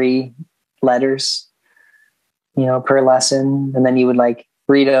or 3 letters, per lesson. And then you would like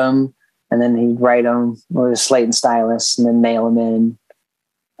read them and then he'd write them with a slate and stylus and then mail them in.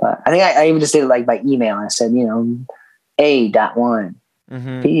 But I think I even just did it like by email. I said, A.1,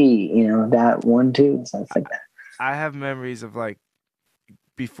 B, .12, something like that. I have memories of like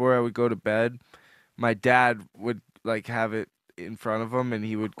before I would go to bed, my dad would like have it in front of him and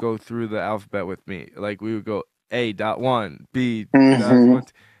he would go through the alphabet with me. Like we would go A.1, B.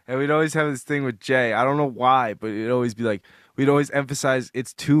 And we'd always have this thing with J. I don't know why, but it'd always be like, we'd always emphasize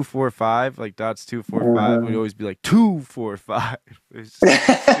it's 2, 4, 5, like dots 2, 4, 5. We'd always be like 2, 4, 5. It's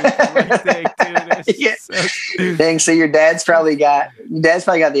just thing, dude. Yeah. Dang, so your dad's probably got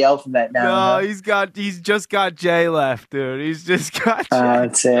the alphabet now. No, he's just got J left, dude. He's just got J.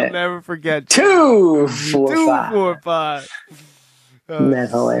 That's it. I'll never forget. 2, 4, 2, 5. 4, 5.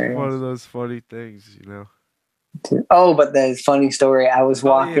 That's hilarious. One of those funny things, Oh, but the funny story, I was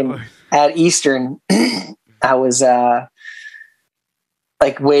walking at Eastern. I was like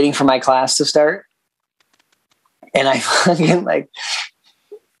waiting for my class to start. And I fucking like,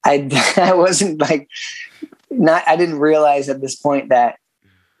 I wasn't like, I didn't realize at this point that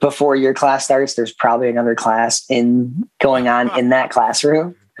before your class starts, there's probably another class going on in that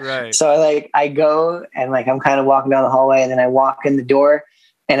classroom. Right. So I go and like, I'm kind of walking down the hallway and then I walk in the door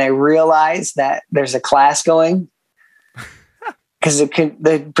and I realize that there's a class going because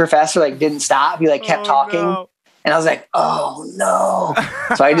the professor like didn't stop. He like kept talking. No. And I was like, oh no.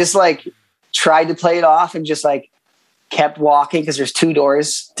 So I just like tried to play it off and just like kept walking because there's 2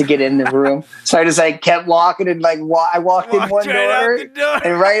 doors to get in the room. So I just like kept walking and like I walked in one door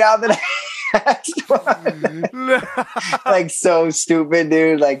and right out the next one. Like so stupid,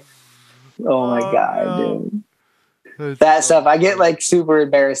 dude. Like, oh my God, dude. That stuff, I get like super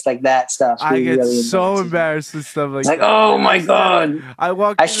embarrassed, like that stuff. I get really so embarrassed with stuff like that. Like, oh my God.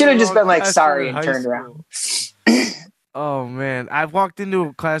 I should have just been like, sorry, and turned around. Oh man, I've walked into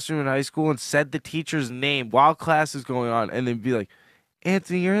a classroom in high school and said the teacher's name while class is going on, and then be like,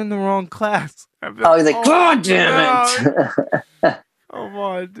 "Anthony, you're in the wrong class." He's like, "God damn it!" Come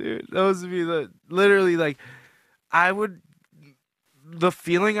on, dude. Those would be literally like, the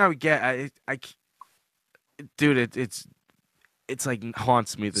feeling I would get. Dude, it's like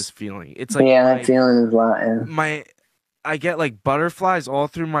haunts me. This feeling. It's like that feeling is a lot. Yeah. I get like butterflies all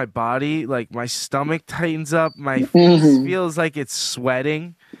through my body. Like my stomach tightens up. My face feels like it's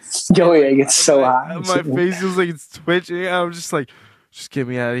sweating. Oh yeah, it gets so hot. My face feels like it's twitching. I'm just like, just get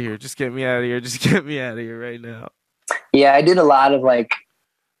me out of here. Just get me out of here. Just get me out of here right now. Yeah, I did a lot of like,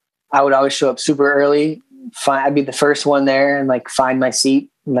 I would always show up super early. I'd be the first one there and like find my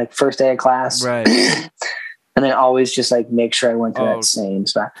seat, like first day of class. Right. And then always just like make sure I went to that same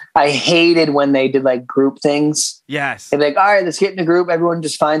spot. I hated when they did like group things. Yes. They'd be like, all right, let's get in a group. Everyone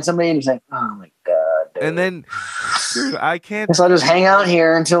just find somebody. And he's like, oh my God. Dude. And then, dude, I can't. Guess I'll just hang out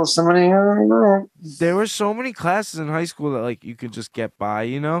here until somebody. There were so many classes in high school that like you could just get by,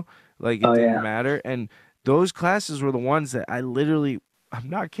 like it didn't matter. And those classes were the ones that I'm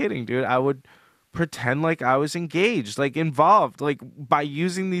not kidding, dude. I would pretend like I was engaged, like involved, like by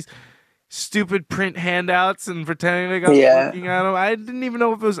using these stupid print handouts and pretending like I was looking at them. I didn't even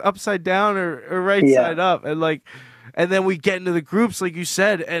know if it was upside down or right side up. And then we get into the groups, like you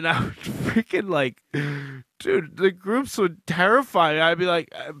said, and I would freaking like, dude, the groups were terrifying. I'd be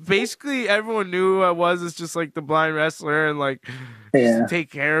like, basically everyone knew who I was as just like the blind wrestler and like just take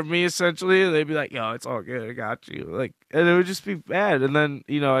care of me essentially. And they'd be like, yo, it's all good. I got you. Like, and it would just be bad. And then,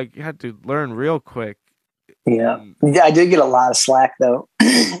 I had to learn real quick. Yeah. I did get a lot of slack though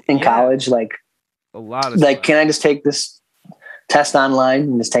in college. Like a lot of slack. Can I just take this test online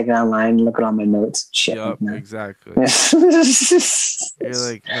and just take it online and look at all my notes? Shit. Yep, exactly. You're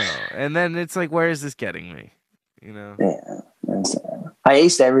like, no. And then it's like, where is this getting me? Yeah. I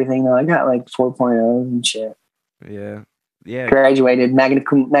aced everything though. I got like 4.0 and shit. Yeah. Yeah. Graduated magna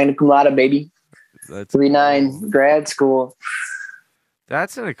cum laude, baby. That's 3.9 grad school.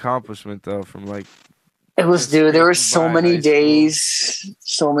 That's an accomplishment though, from like It was, dude, there were so many days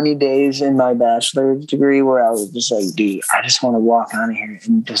in my bachelor's degree where I was just like, dude, I just want to walk out of here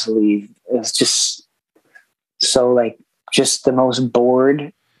and just leave. It was just so like, just the most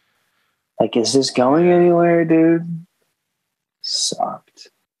bored. Like, is this going anywhere, dude? Sucked.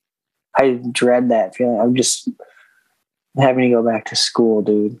 I dread that feeling. I'm just having to go back to school,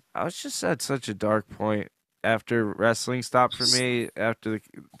 dude. I was just at such a dark point after wrestling stopped for me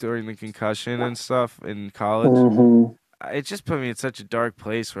during the concussion and stuff in college. Mm-hmm. It just put me in such a dark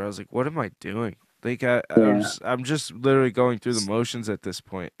place where I was like, what am I doing? Like I'm just literally going through the motions at this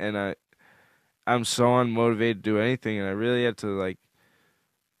point, and I'm so unmotivated to do anything, and I really had to like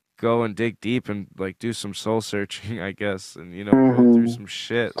go and dig deep and like do some soul searching, I guess, and go through some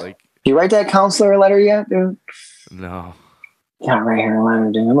shit. Like, did you write that counselor a letter yet, dude? No. Yeah, right here a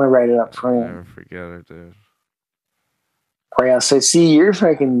letter, dude. I'm gonna write it up for you. I never forget it, dude. Braille. So see, you're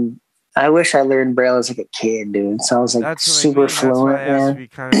freaking. I wish I learned Braille as like a kid, dude. So I was like super fluent, man.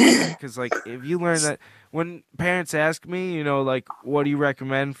 Because like if you learn that, when parents ask me, like what do you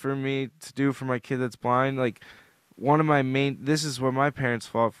recommend for me to do for my kid that's blind, like one of my this is what my parents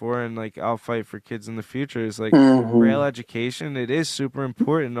fought for, and like I'll fight for kids in the future, is like Braille education. It is super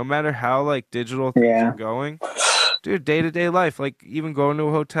important, no matter how like digital things are going. Dude, day-to-day life, like even going to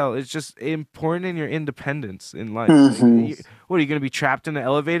a hotel, it's just important in your independence in life. Like, what, are you going to be trapped in an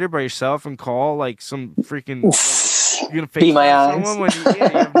elevator by yourself and call like some freaking, like, you're going to FaceTime someone when you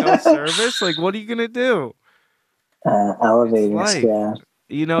have no service? Like, what are you going to do? Elevators, yeah.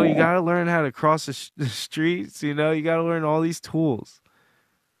 You got to learn how to cross the streets, you got to learn all these tools.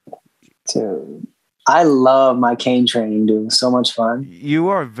 Dude. I love my cane training, dude. It's so much fun. You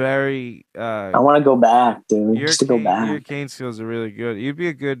are very... I want to go back, dude. Go back. Your cane skills are really good. You'd be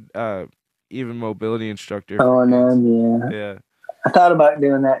a good even mobility instructor. Oh, man, yeah. I thought about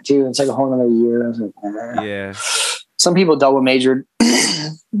doing that, too. It's like a whole other year. I was like, nah. Yeah. Some people double majored.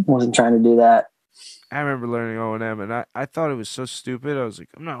 Wasn't trying to do that. I remember learning O&M, and I thought it was so stupid. I was like,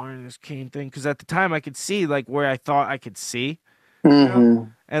 I'm not learning this cane thing. Because at the time, I could see like where I thought I could see.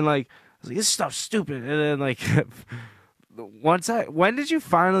 And like... I was like, this stuff's stupid. And then, like, when did you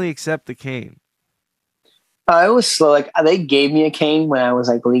finally accept the cane? It was slow. Like, they gave me a cane when I was,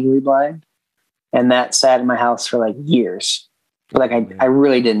 like, legally blind. And that sat in my house for, like, years. But, like, I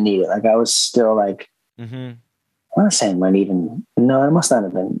really didn't need it. Like, I was still, like, I want to say I might even, no, I must not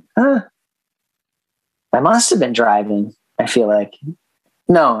have been, I must have been driving, I feel like.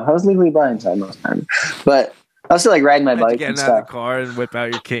 No, I was legally blind, so I must not have. But I was still like riding my bike and stuff. Get out of the car and whip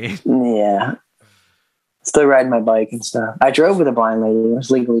out your cane. Yeah. Still riding my bike and stuff. I drove with a blind lady. I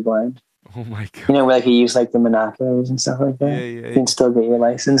was legally blind. Oh my God. Where like you use like the binoculars and stuff like that. Yeah. You can still get your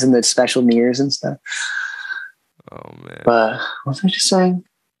license and the special mirrors and stuff. Oh man. But what was I just saying?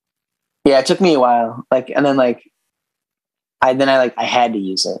 Yeah, it took me a while. Like, and then like, I had to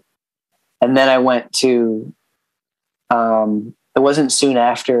use it. And then I went to, it wasn't soon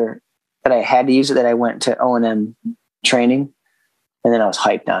after that I had to use it that I went to O&M training, and then I was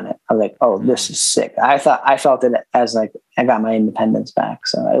hyped on it. I was like, oh, this is sick. I felt it as like I got my independence back.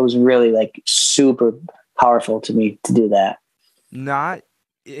 So it was really like super powerful to me to do that. Not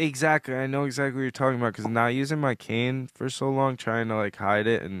exactly. I know exactly what you're talking about, because not using my cane for so long, trying to like hide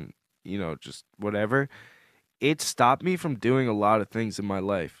it and, just whatever, it stopped me from doing a lot of things in my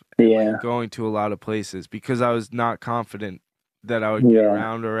life. Yeah. Like, going to a lot of places because I was not confident that I would get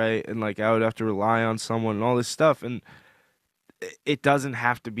around all right, and like I would have to rely on someone and all this stuff, and it doesn't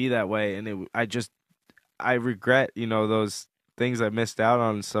have to be that way. And I regret those things I missed out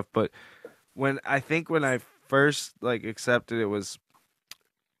on and stuff. But when I first like accepted it was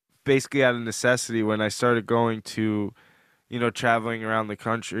basically out of necessity, when I started going to traveling around the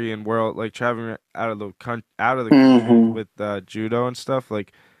country and world, like traveling out of the country with judo and stuff.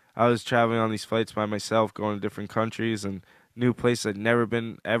 Like I was traveling on these flights by myself, going to different countries and new place I'd never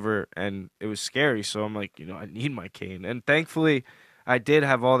been ever, and it was scary. So I'm like, I need my cane. And thankfully I did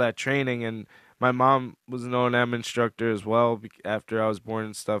have all that training, and my mom was an O&M instructor as well after I was born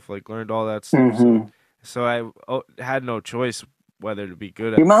and stuff, like learned all that stuff. So I had no choice whether to be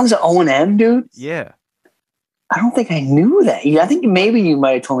good at it. Your mom's an O&M, dude? Yeah. I don't think I knew that. I think maybe you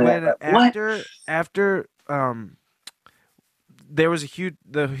might have told me that. After there was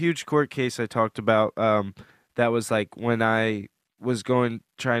the huge court case I talked about, that was like when I was trying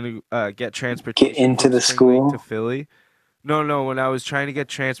to get transportation into the school to Philly. No. When I was trying to get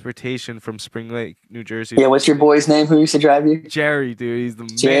transportation from Spring Lake, New Jersey. Yeah, what's your boy's name who used to drive you? Jerry, dude. He's the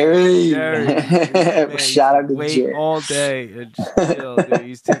Jerry. man. Jerry. Shout out to wait Jerry. all day and just chill, dude. He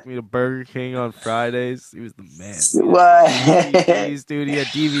used to take me to Burger King on Fridays. He was the man. What? DVDs, dude. He had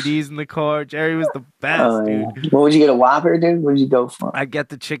DVDs in the car. Jerry was the best, dude. Yeah. What would you get, a Whopper, dude? What would you go for? I get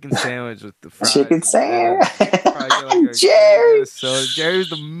the chicken sandwich with the fries. Chicken sandwich. Like Jerry. So Jerry's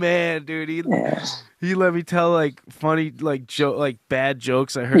the man, dude. He let me tell like funny like bad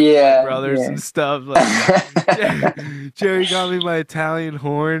jokes I heard from my brothers and stuff. Like Jerry got me my Italian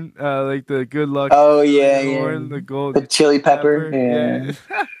horn, like the good luck. Horn, the gold, the chili pepper.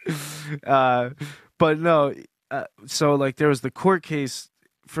 Yeah. But no, so like there was the court case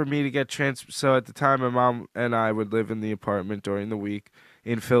for me to get So at the time, my mom and I would live in the apartment during the week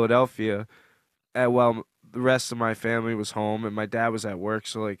in Philadelphia, while the rest of my family was home and my dad was at work.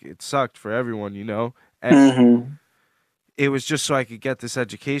 So like it sucked for everyone, you know. And it was just so I could get this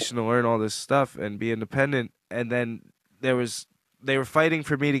education to learn all this stuff and be independent. And then they were fighting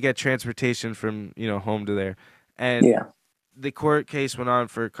for me to get transportation from, you know, home to there. And the court case went on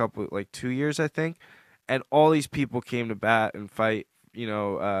for 2 years, I think. And all these people came to bat and fight, you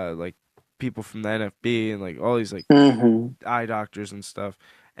know, like people from the NFB and like all these like eye doctors and stuff.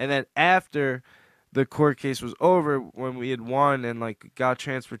 And then after the court case was over, when we had won and like got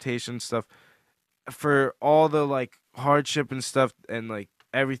transportation stuff, for all the like hardship and stuff and like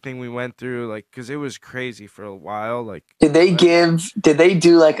everything we went through, like because it was crazy for a while. Like did they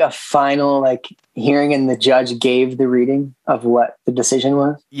do like a final like hearing and the judge gave the reading of what the decision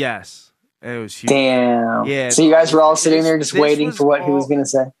was? Yes. And it was huge. Damn. Yeah. So you guys were all sitting there just waiting for what he was gonna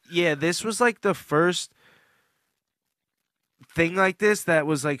say? Yeah, this was like the first thing like this that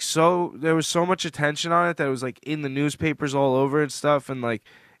was like there was so much attention on it that it was like in the newspapers all over and stuff, and like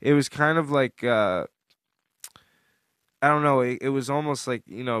it was kind of like I don't know, it was almost like,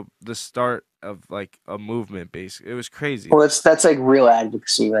 you know, the start of like a movement basically. It was crazy. Well, that's like real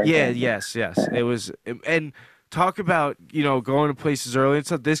advocacy, right? Yeah, yes. It was, and talk about, you know, going to places early and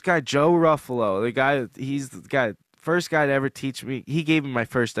stuff. This guy Joe Ruffalo, he's the guy, first guy to ever teach me. He gave me my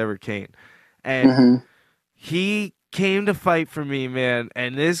first ever cane, and he came to fight for me, man.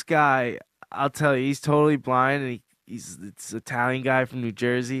 And this guy, I'll tell you, he's totally blind, and he's this Italian guy from New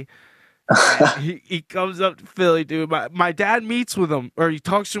Jersey. He comes up to Philly, dude. My dad meets with him, or he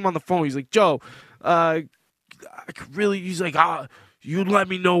talks to him on the phone. He's like, Joe, I could really. He's like, you let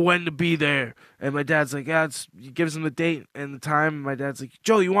me know when to be there. And my dad's like, he gives him the date and the time. And my dad's like,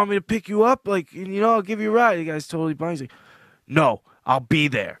 Joe, you want me to pick you up? Like, you know, I'll give you a ride. The guy's totally blind. He's like, no, I'll be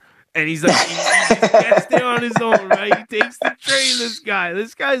there. And he's like, he just gets there on his own, right? He takes the train.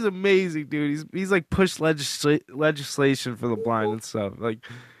 This guy's amazing, dude. He's like pushed legislation for the blind and stuff. Like,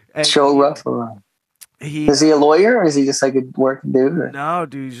 Joe Ruffalo. Is he a lawyer, or is he just like a working dude? Or? No,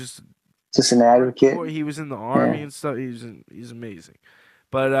 dude, he's just an advocate. He was in the army and stuff. He's amazing.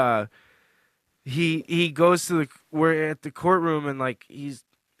 But he goes to we're at the courtroom, and like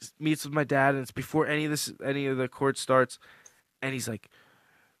meets with my dad, and it's before any of the court starts, and he's like,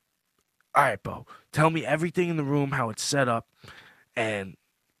 all right, Bo, tell me everything in the room, how it's set up, and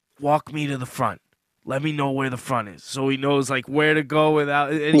walk me to the front. Let me know where the front is, so he knows like where to go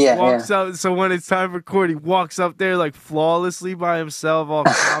without. And he walks up. So when it's time for court, he walks up there like flawlessly by himself, all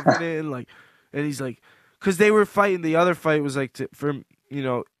confident, and he's like, because they were fighting. The other fight was like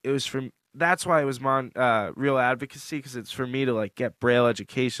that's why it was real advocacy, because it's for me to like get braille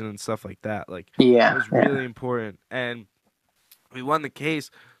education and stuff like that. Like, it was really important, and we won the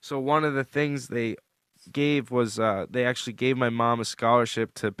case. So one of the things they gave was they actually gave my mom a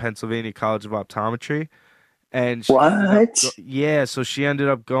scholarship to Pennsylvania College of Optometry, and so she ended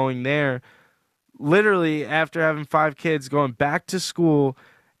up going there literally after having 5 kids, going back to school.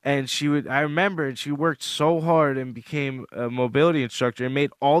 And I remember, and she worked so hard and became a mobility instructor and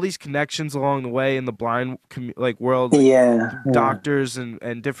made all these connections along the way in the blind world, doctors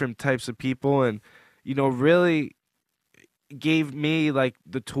and different types of people, and you know, really gave me like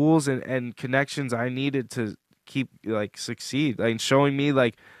the tools and connections I needed to keep like succeed, like showing me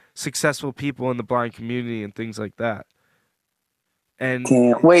like successful people in the blind community and things like that. And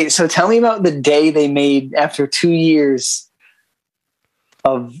wait, so tell me about the day they made after 2 years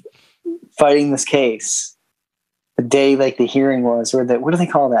of fighting this case. The day like the hearing was, or what do they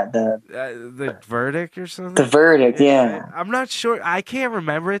call that? The verdict or something. The verdict, yeah. I'm not sure. I can't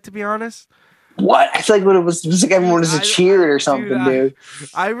remember it, to be honest. What? I feel like what it was like everyone just cheered or something, dude.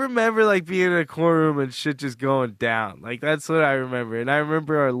 I remember like being in a courtroom and shit just going down. Like, that's what I remember. And I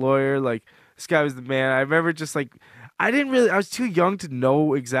remember our lawyer, like, this guy was the man. I remember just like, I was too young to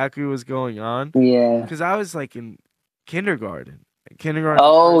know exactly what was going on. Yeah. Because I was like kindergarten. Kindergarten.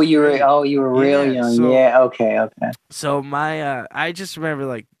 Oh, first grade. you were really young. So, yeah. Okay. So my I just remember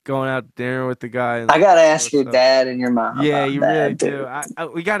like going out to dinner with the guy. And, I like, gotta ask your stuff. dad and your mom. Yeah, about you that, really dude.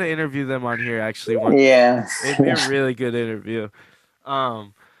 do. We got to interview them on here actually one Yeah. day. It'd be a really good interview.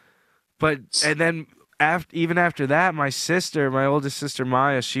 But and then even after that, my oldest sister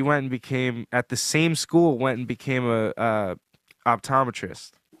Maya, she went and became at the same school. Went and became a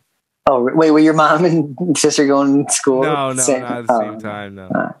optometrist. Oh wait, were your mom and sister going to school? No, not at the same time.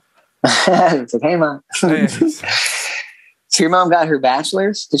 No. It's like, hey, mom. So your mom got her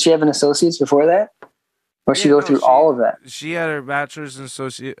bachelor's. Did she have an associate's before that, or she go through all of that? She had her bachelor's and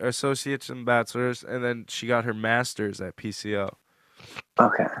associates and bachelor's, and then she got her master's at PCO.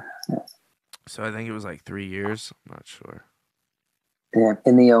 Okay. So I think it was like 3 years. I'm not sure. Yeah,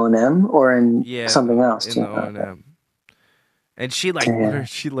 in the O&M or in something else? In the O&M. And she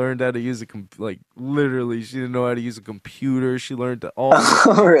she learned how to use literally she didn't know how to use a computer. She learned all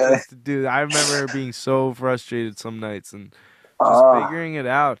really? to do. I remember her being so frustrated some nights and just figuring it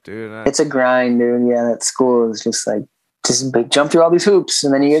out, dude. It's a grind, dude. Yeah, that school is just like jump through all these hoops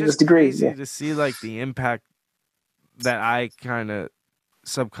and then you get this degree. It's crazy to see like the impact that I kind of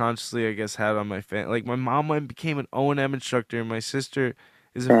subconsciously, I guess, had on my family. Like my mom went and became an O&M instructor, and my sister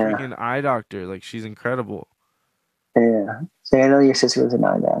is a freaking eye doctor. Like she's incredible. Yeah. So I know your sister was an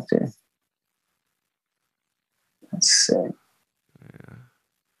eye doctor. That's sick. Yeah.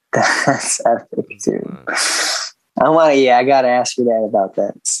 That's epic, dude. I gotta ask your dad about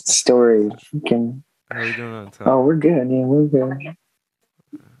that story. How are you doing on time? Oh, we're good. Yeah, we're good.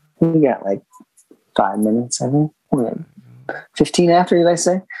 We got like 5 minutes, I think. 15 after, did I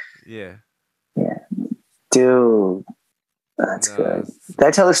say? Yeah. Yeah. Dude. That's good. Did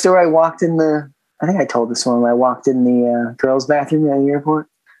I tell the story? I think I told this one when I walked in the girls' bathroom at the airport.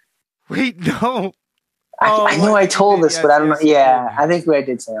 Wait, no. I know I told this, but I don't know. Yeah, I think I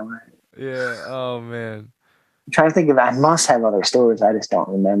did say it. Yeah. Oh, man. I'm trying to think of it. I must have other stories. I just don't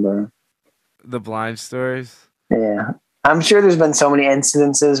remember. The blind stories? Yeah. I'm sure there's been so many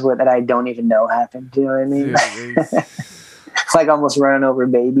incidences that I don't even know happened. Do you know what I mean? Dude, like almost running over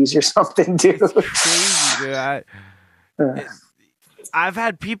babies or something, dude. It's crazy, dude. I've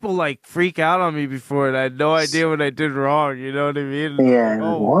had people like freak out on me before, and I had no idea what I did wrong. You know what I mean? Yeah.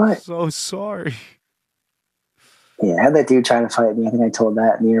 Like, what? I'm so sorry. Yeah, I had that dude trying to fight me. I think I told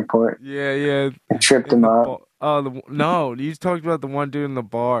that in the airport. Yeah. I tripped him up. No, you talked about the one dude in the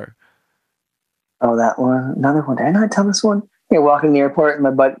bar. Oh, that one. Another one. Did I not tell this one? Yeah, walking in the airport, and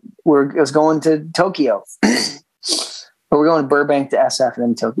my butt. I was going to Tokyo. But we're going to Burbank to SF and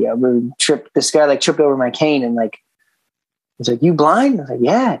then Tokyo. This guy tripped over my cane and he's like, "You blind?" I was like,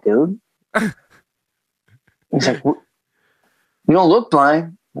 "Yeah, dude." He's like, "You don't look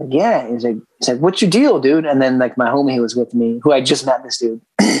blind." I'm like, "Yeah." He's like, "What's your deal, dude?" And then my homie who was with me, who I just met this dude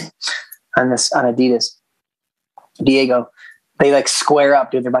on Adidas, Diego, they square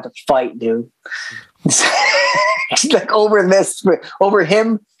up, dude. They're about to fight, dude. over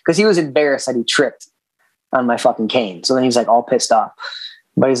him, because he was embarrassed that he tripped on my fucking cane. So then he's all pissed off.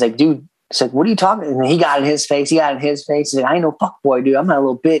 But he's like, "Dude," it's like, "What are you talking?" And then he got in his face. He's like, "I ain't no fuckboy, dude. I'm not a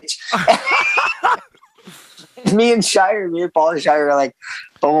little bitch." Me and Paul and Shire are like,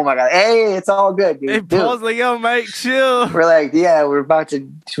 "Oh my God. Hey, it's all good, dude." Hey, Paul's like, "Yo, mate, chill." We're like, "Yeah, we're about to,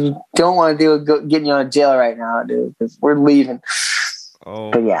 don't want to getting you out of jail right now, dude, because we're leaving."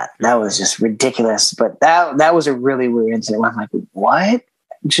 Oh, but yeah, that was just ridiculous. But that was a really weird incident. I'm like, what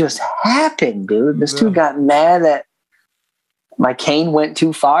just happened, dude? This dude got mad that my cane went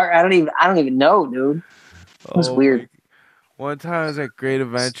too far. I don't even know, dude. It was weird. One time I was at Great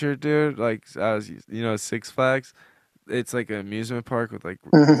Adventure, dude. I was, Six Flags. It's like an amusement park with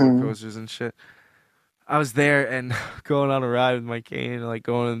roller coasters and shit. I was there and going on a ride with my cane,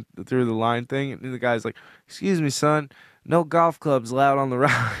 going through the line thing, and the guy's like, "Excuse me, son, no golf clubs allowed on the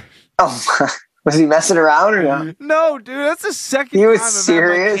ride." Oh, was he messing around or not? No, dude, that's the second time I've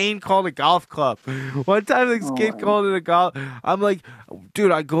had my cane called a golf club. One time this kid called it a golf. I'm like,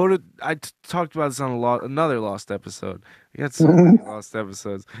 dude, I talked about this on another lost episode. We had so many lost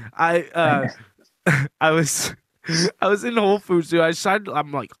episodes. I was in Whole Foods, dude.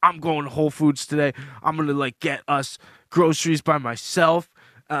 I'm like, I'm going to Whole Foods today. I'm gonna get us groceries by myself.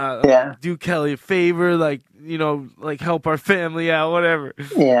 Do Kelly a favor, help our family out, whatever.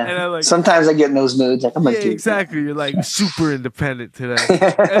 Yeah. And sometimes I get in those moods. I'm like, dude, exactly. You're super independent today.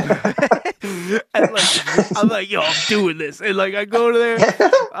 and I'm like, yo, I'm doing this. And I go to there.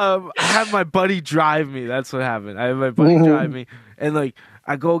 I have my buddy drive me. That's what happened. I have my buddy drive me, and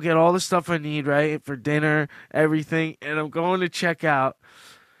I go get all the stuff I need, right, for dinner, everything, and I'm going to check out.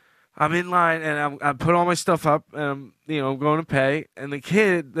 I'm in line and I put all my stuff up and I'm going to pay. And the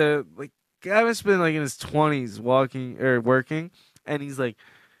kid, the guy must have been like in his 20s walking or working. And he's like,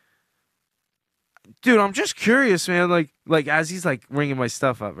 dude, I'm just curious, man. Like as he's like ringing my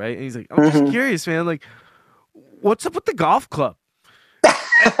stuff up, right? And he's like, I'm just curious, man. Like, what's up with the golf club?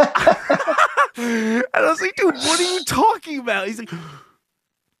 And I was like, dude, what are you talking about? He's like,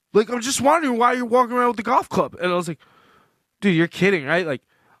 I'm just wondering why you're walking around with the golf club. And I was like, dude, you're kidding, right? Like,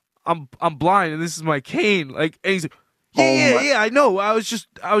 I'm blind and this is my cane. Like, and he's like, yeah, I know. I was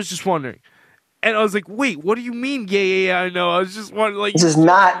just wondering. And I was like, wait, what do you mean? Yeah, I know. I was just wondering, like, this is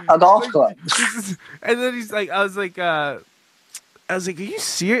not a golf club. And then he's like, I was like, are you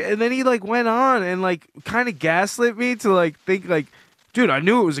serious? And then he like went on and like kind of gaslit me to like think like, dude, I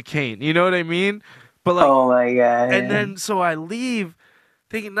knew it was a cane. You know what I mean? But like, oh my God. And then so I leave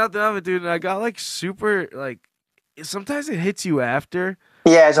thinking nothing of it, dude. And I got like super like, sometimes it hits you after.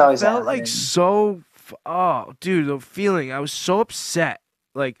 Yeah, it's always felt like so. Oh, dude, the feeling. I was so upset.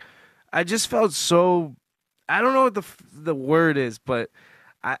 Like, I just felt so. I don't know what the word is, but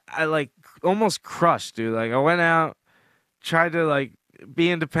I like almost crushed, dude. Like I went out, tried to like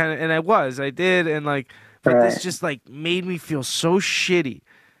be independent, and I did, and like, but this just like made me feel so shitty.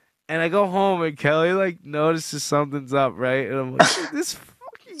 And I go home, and Kelly like notices something's up, right? And I'm like, this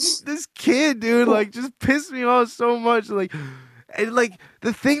kid, dude, like just pissed me off so much, like. And like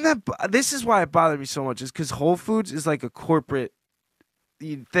the thing this is why it bothered me so much is because Whole Foods is like a corporate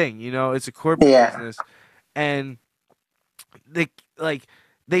thing, you know, it's a corporate business, and they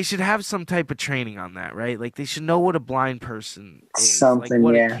should have some type of training on that, right? Like they should know what a blind person is, something, like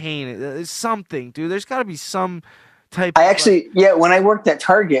what a cane is, something, dude. There's got to be some type. I actually, when I worked at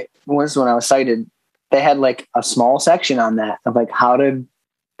Target, was when I was sighted, they had like a small section on that of like how to.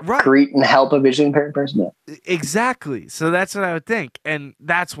 Right. Greet and help a visually impaired person. Exactly. So that's what I would think. And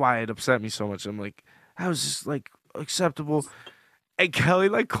that's why it upset me so much. I'm like, I was just like acceptable. And Kelly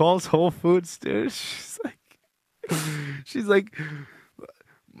like calls Whole Foods, dude. She's like,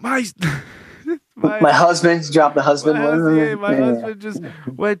 my husband's dropped the husband. My husband just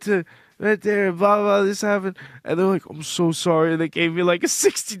went there and blah, blah, this happened. And they're like, I'm so sorry. And they gave me like a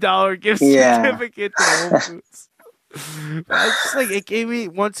 $60 gift certificate to Whole Foods. It's just like it gave me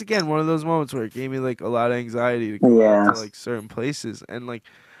once again one of those moments where it gave me like a lot of anxiety to go out to like certain places, and like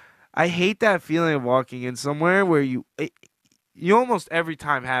I hate that feeling of walking in somewhere where you almost every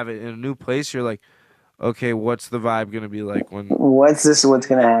time have it in a new place. You're like, okay, what's the vibe gonna be like when? What's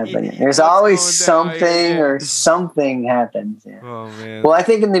gonna happen? There's always something or something happens. Yeah. Oh man. Well, I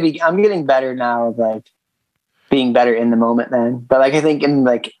think I'm getting better now of like being better in the moment then, but like I think in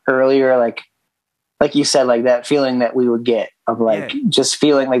like earlier like you said, like that feeling that we would get of like just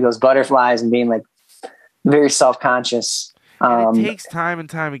feeling like those butterflies and being like very self-conscious. And it takes time and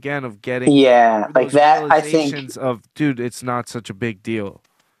time again of getting like that. I think of dude, it's not such a big deal.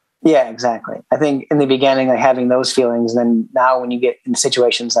 Yeah, exactly. I think in the beginning, like having those feelings, then now when you get in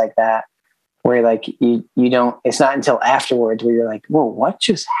situations like that, where like you don't, it's not until afterwards where you're like, whoa, what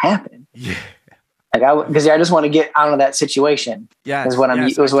just happened? Yeah. Like because I just want to get out of that situation. Yeah, is what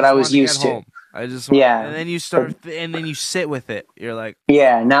I was used to. I just and then you start and then you sit with it. You're like,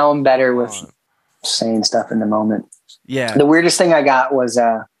 now I'm better with saying stuff in the moment. Yeah. The weirdest thing I got was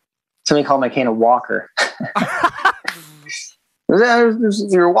somebody called my cane a walker. Was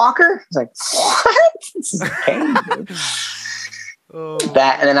your walker? It's like, what? This is a cane, dude.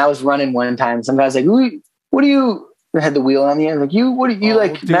 That, and then I was running one time. Some guy's like, what do you had the wheel on the end? Like what do you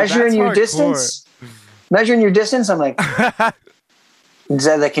like dude, measuring your distance? Measuring your distance? I'm like,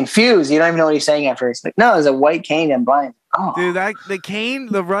 they're confused. You don't even know what he's saying at first. Like, no, it's a white cane. I'm blind. Oh, dude,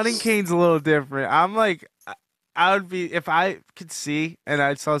 the running cane's a little different. I'm like, I would be if I could see and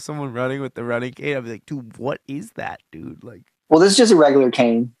I saw someone running with the running cane. I'd be like, dude, what is that, dude? Like, well, this is just a regular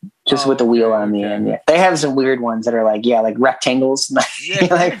cane, just with the wheel on the end. Yeah, they have some weird ones that are like, like rectangles,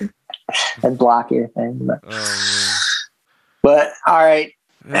 like that block your thing. But all right,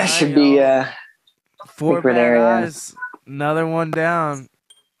 that should be 4 bad eyes. Another one down.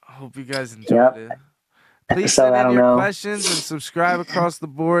 I hope you guys enjoyed it. Please send in your questions and subscribe across the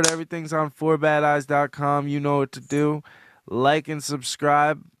board. Everything's on 4badeyes.com. You know what to do. Like and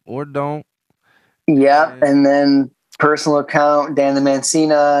subscribe or don't. Yep. And then personal account, Dan the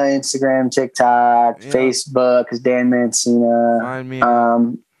Mancina, Instagram, TikTok, Facebook is Dan Mancina. Find me.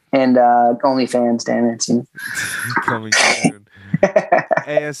 And OnlyFans, Dan Mancina. Coming soon.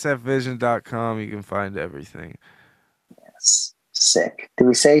 ASFvision.com. You can find everything. Yes. Sick. Did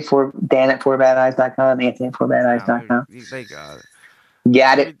we say Dan at 4badeyes.com, Anthony at 4badeyes.com? They got it.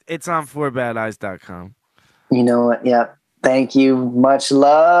 Got it. It's on 4badeyes.com. You know what? Yep. Thank you. Much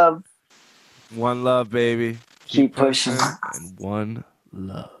love. One love, baby. Keep pushing. And one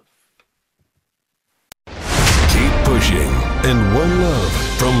love. Keep pushing and one love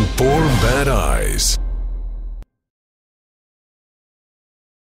from Four Bad Eyes.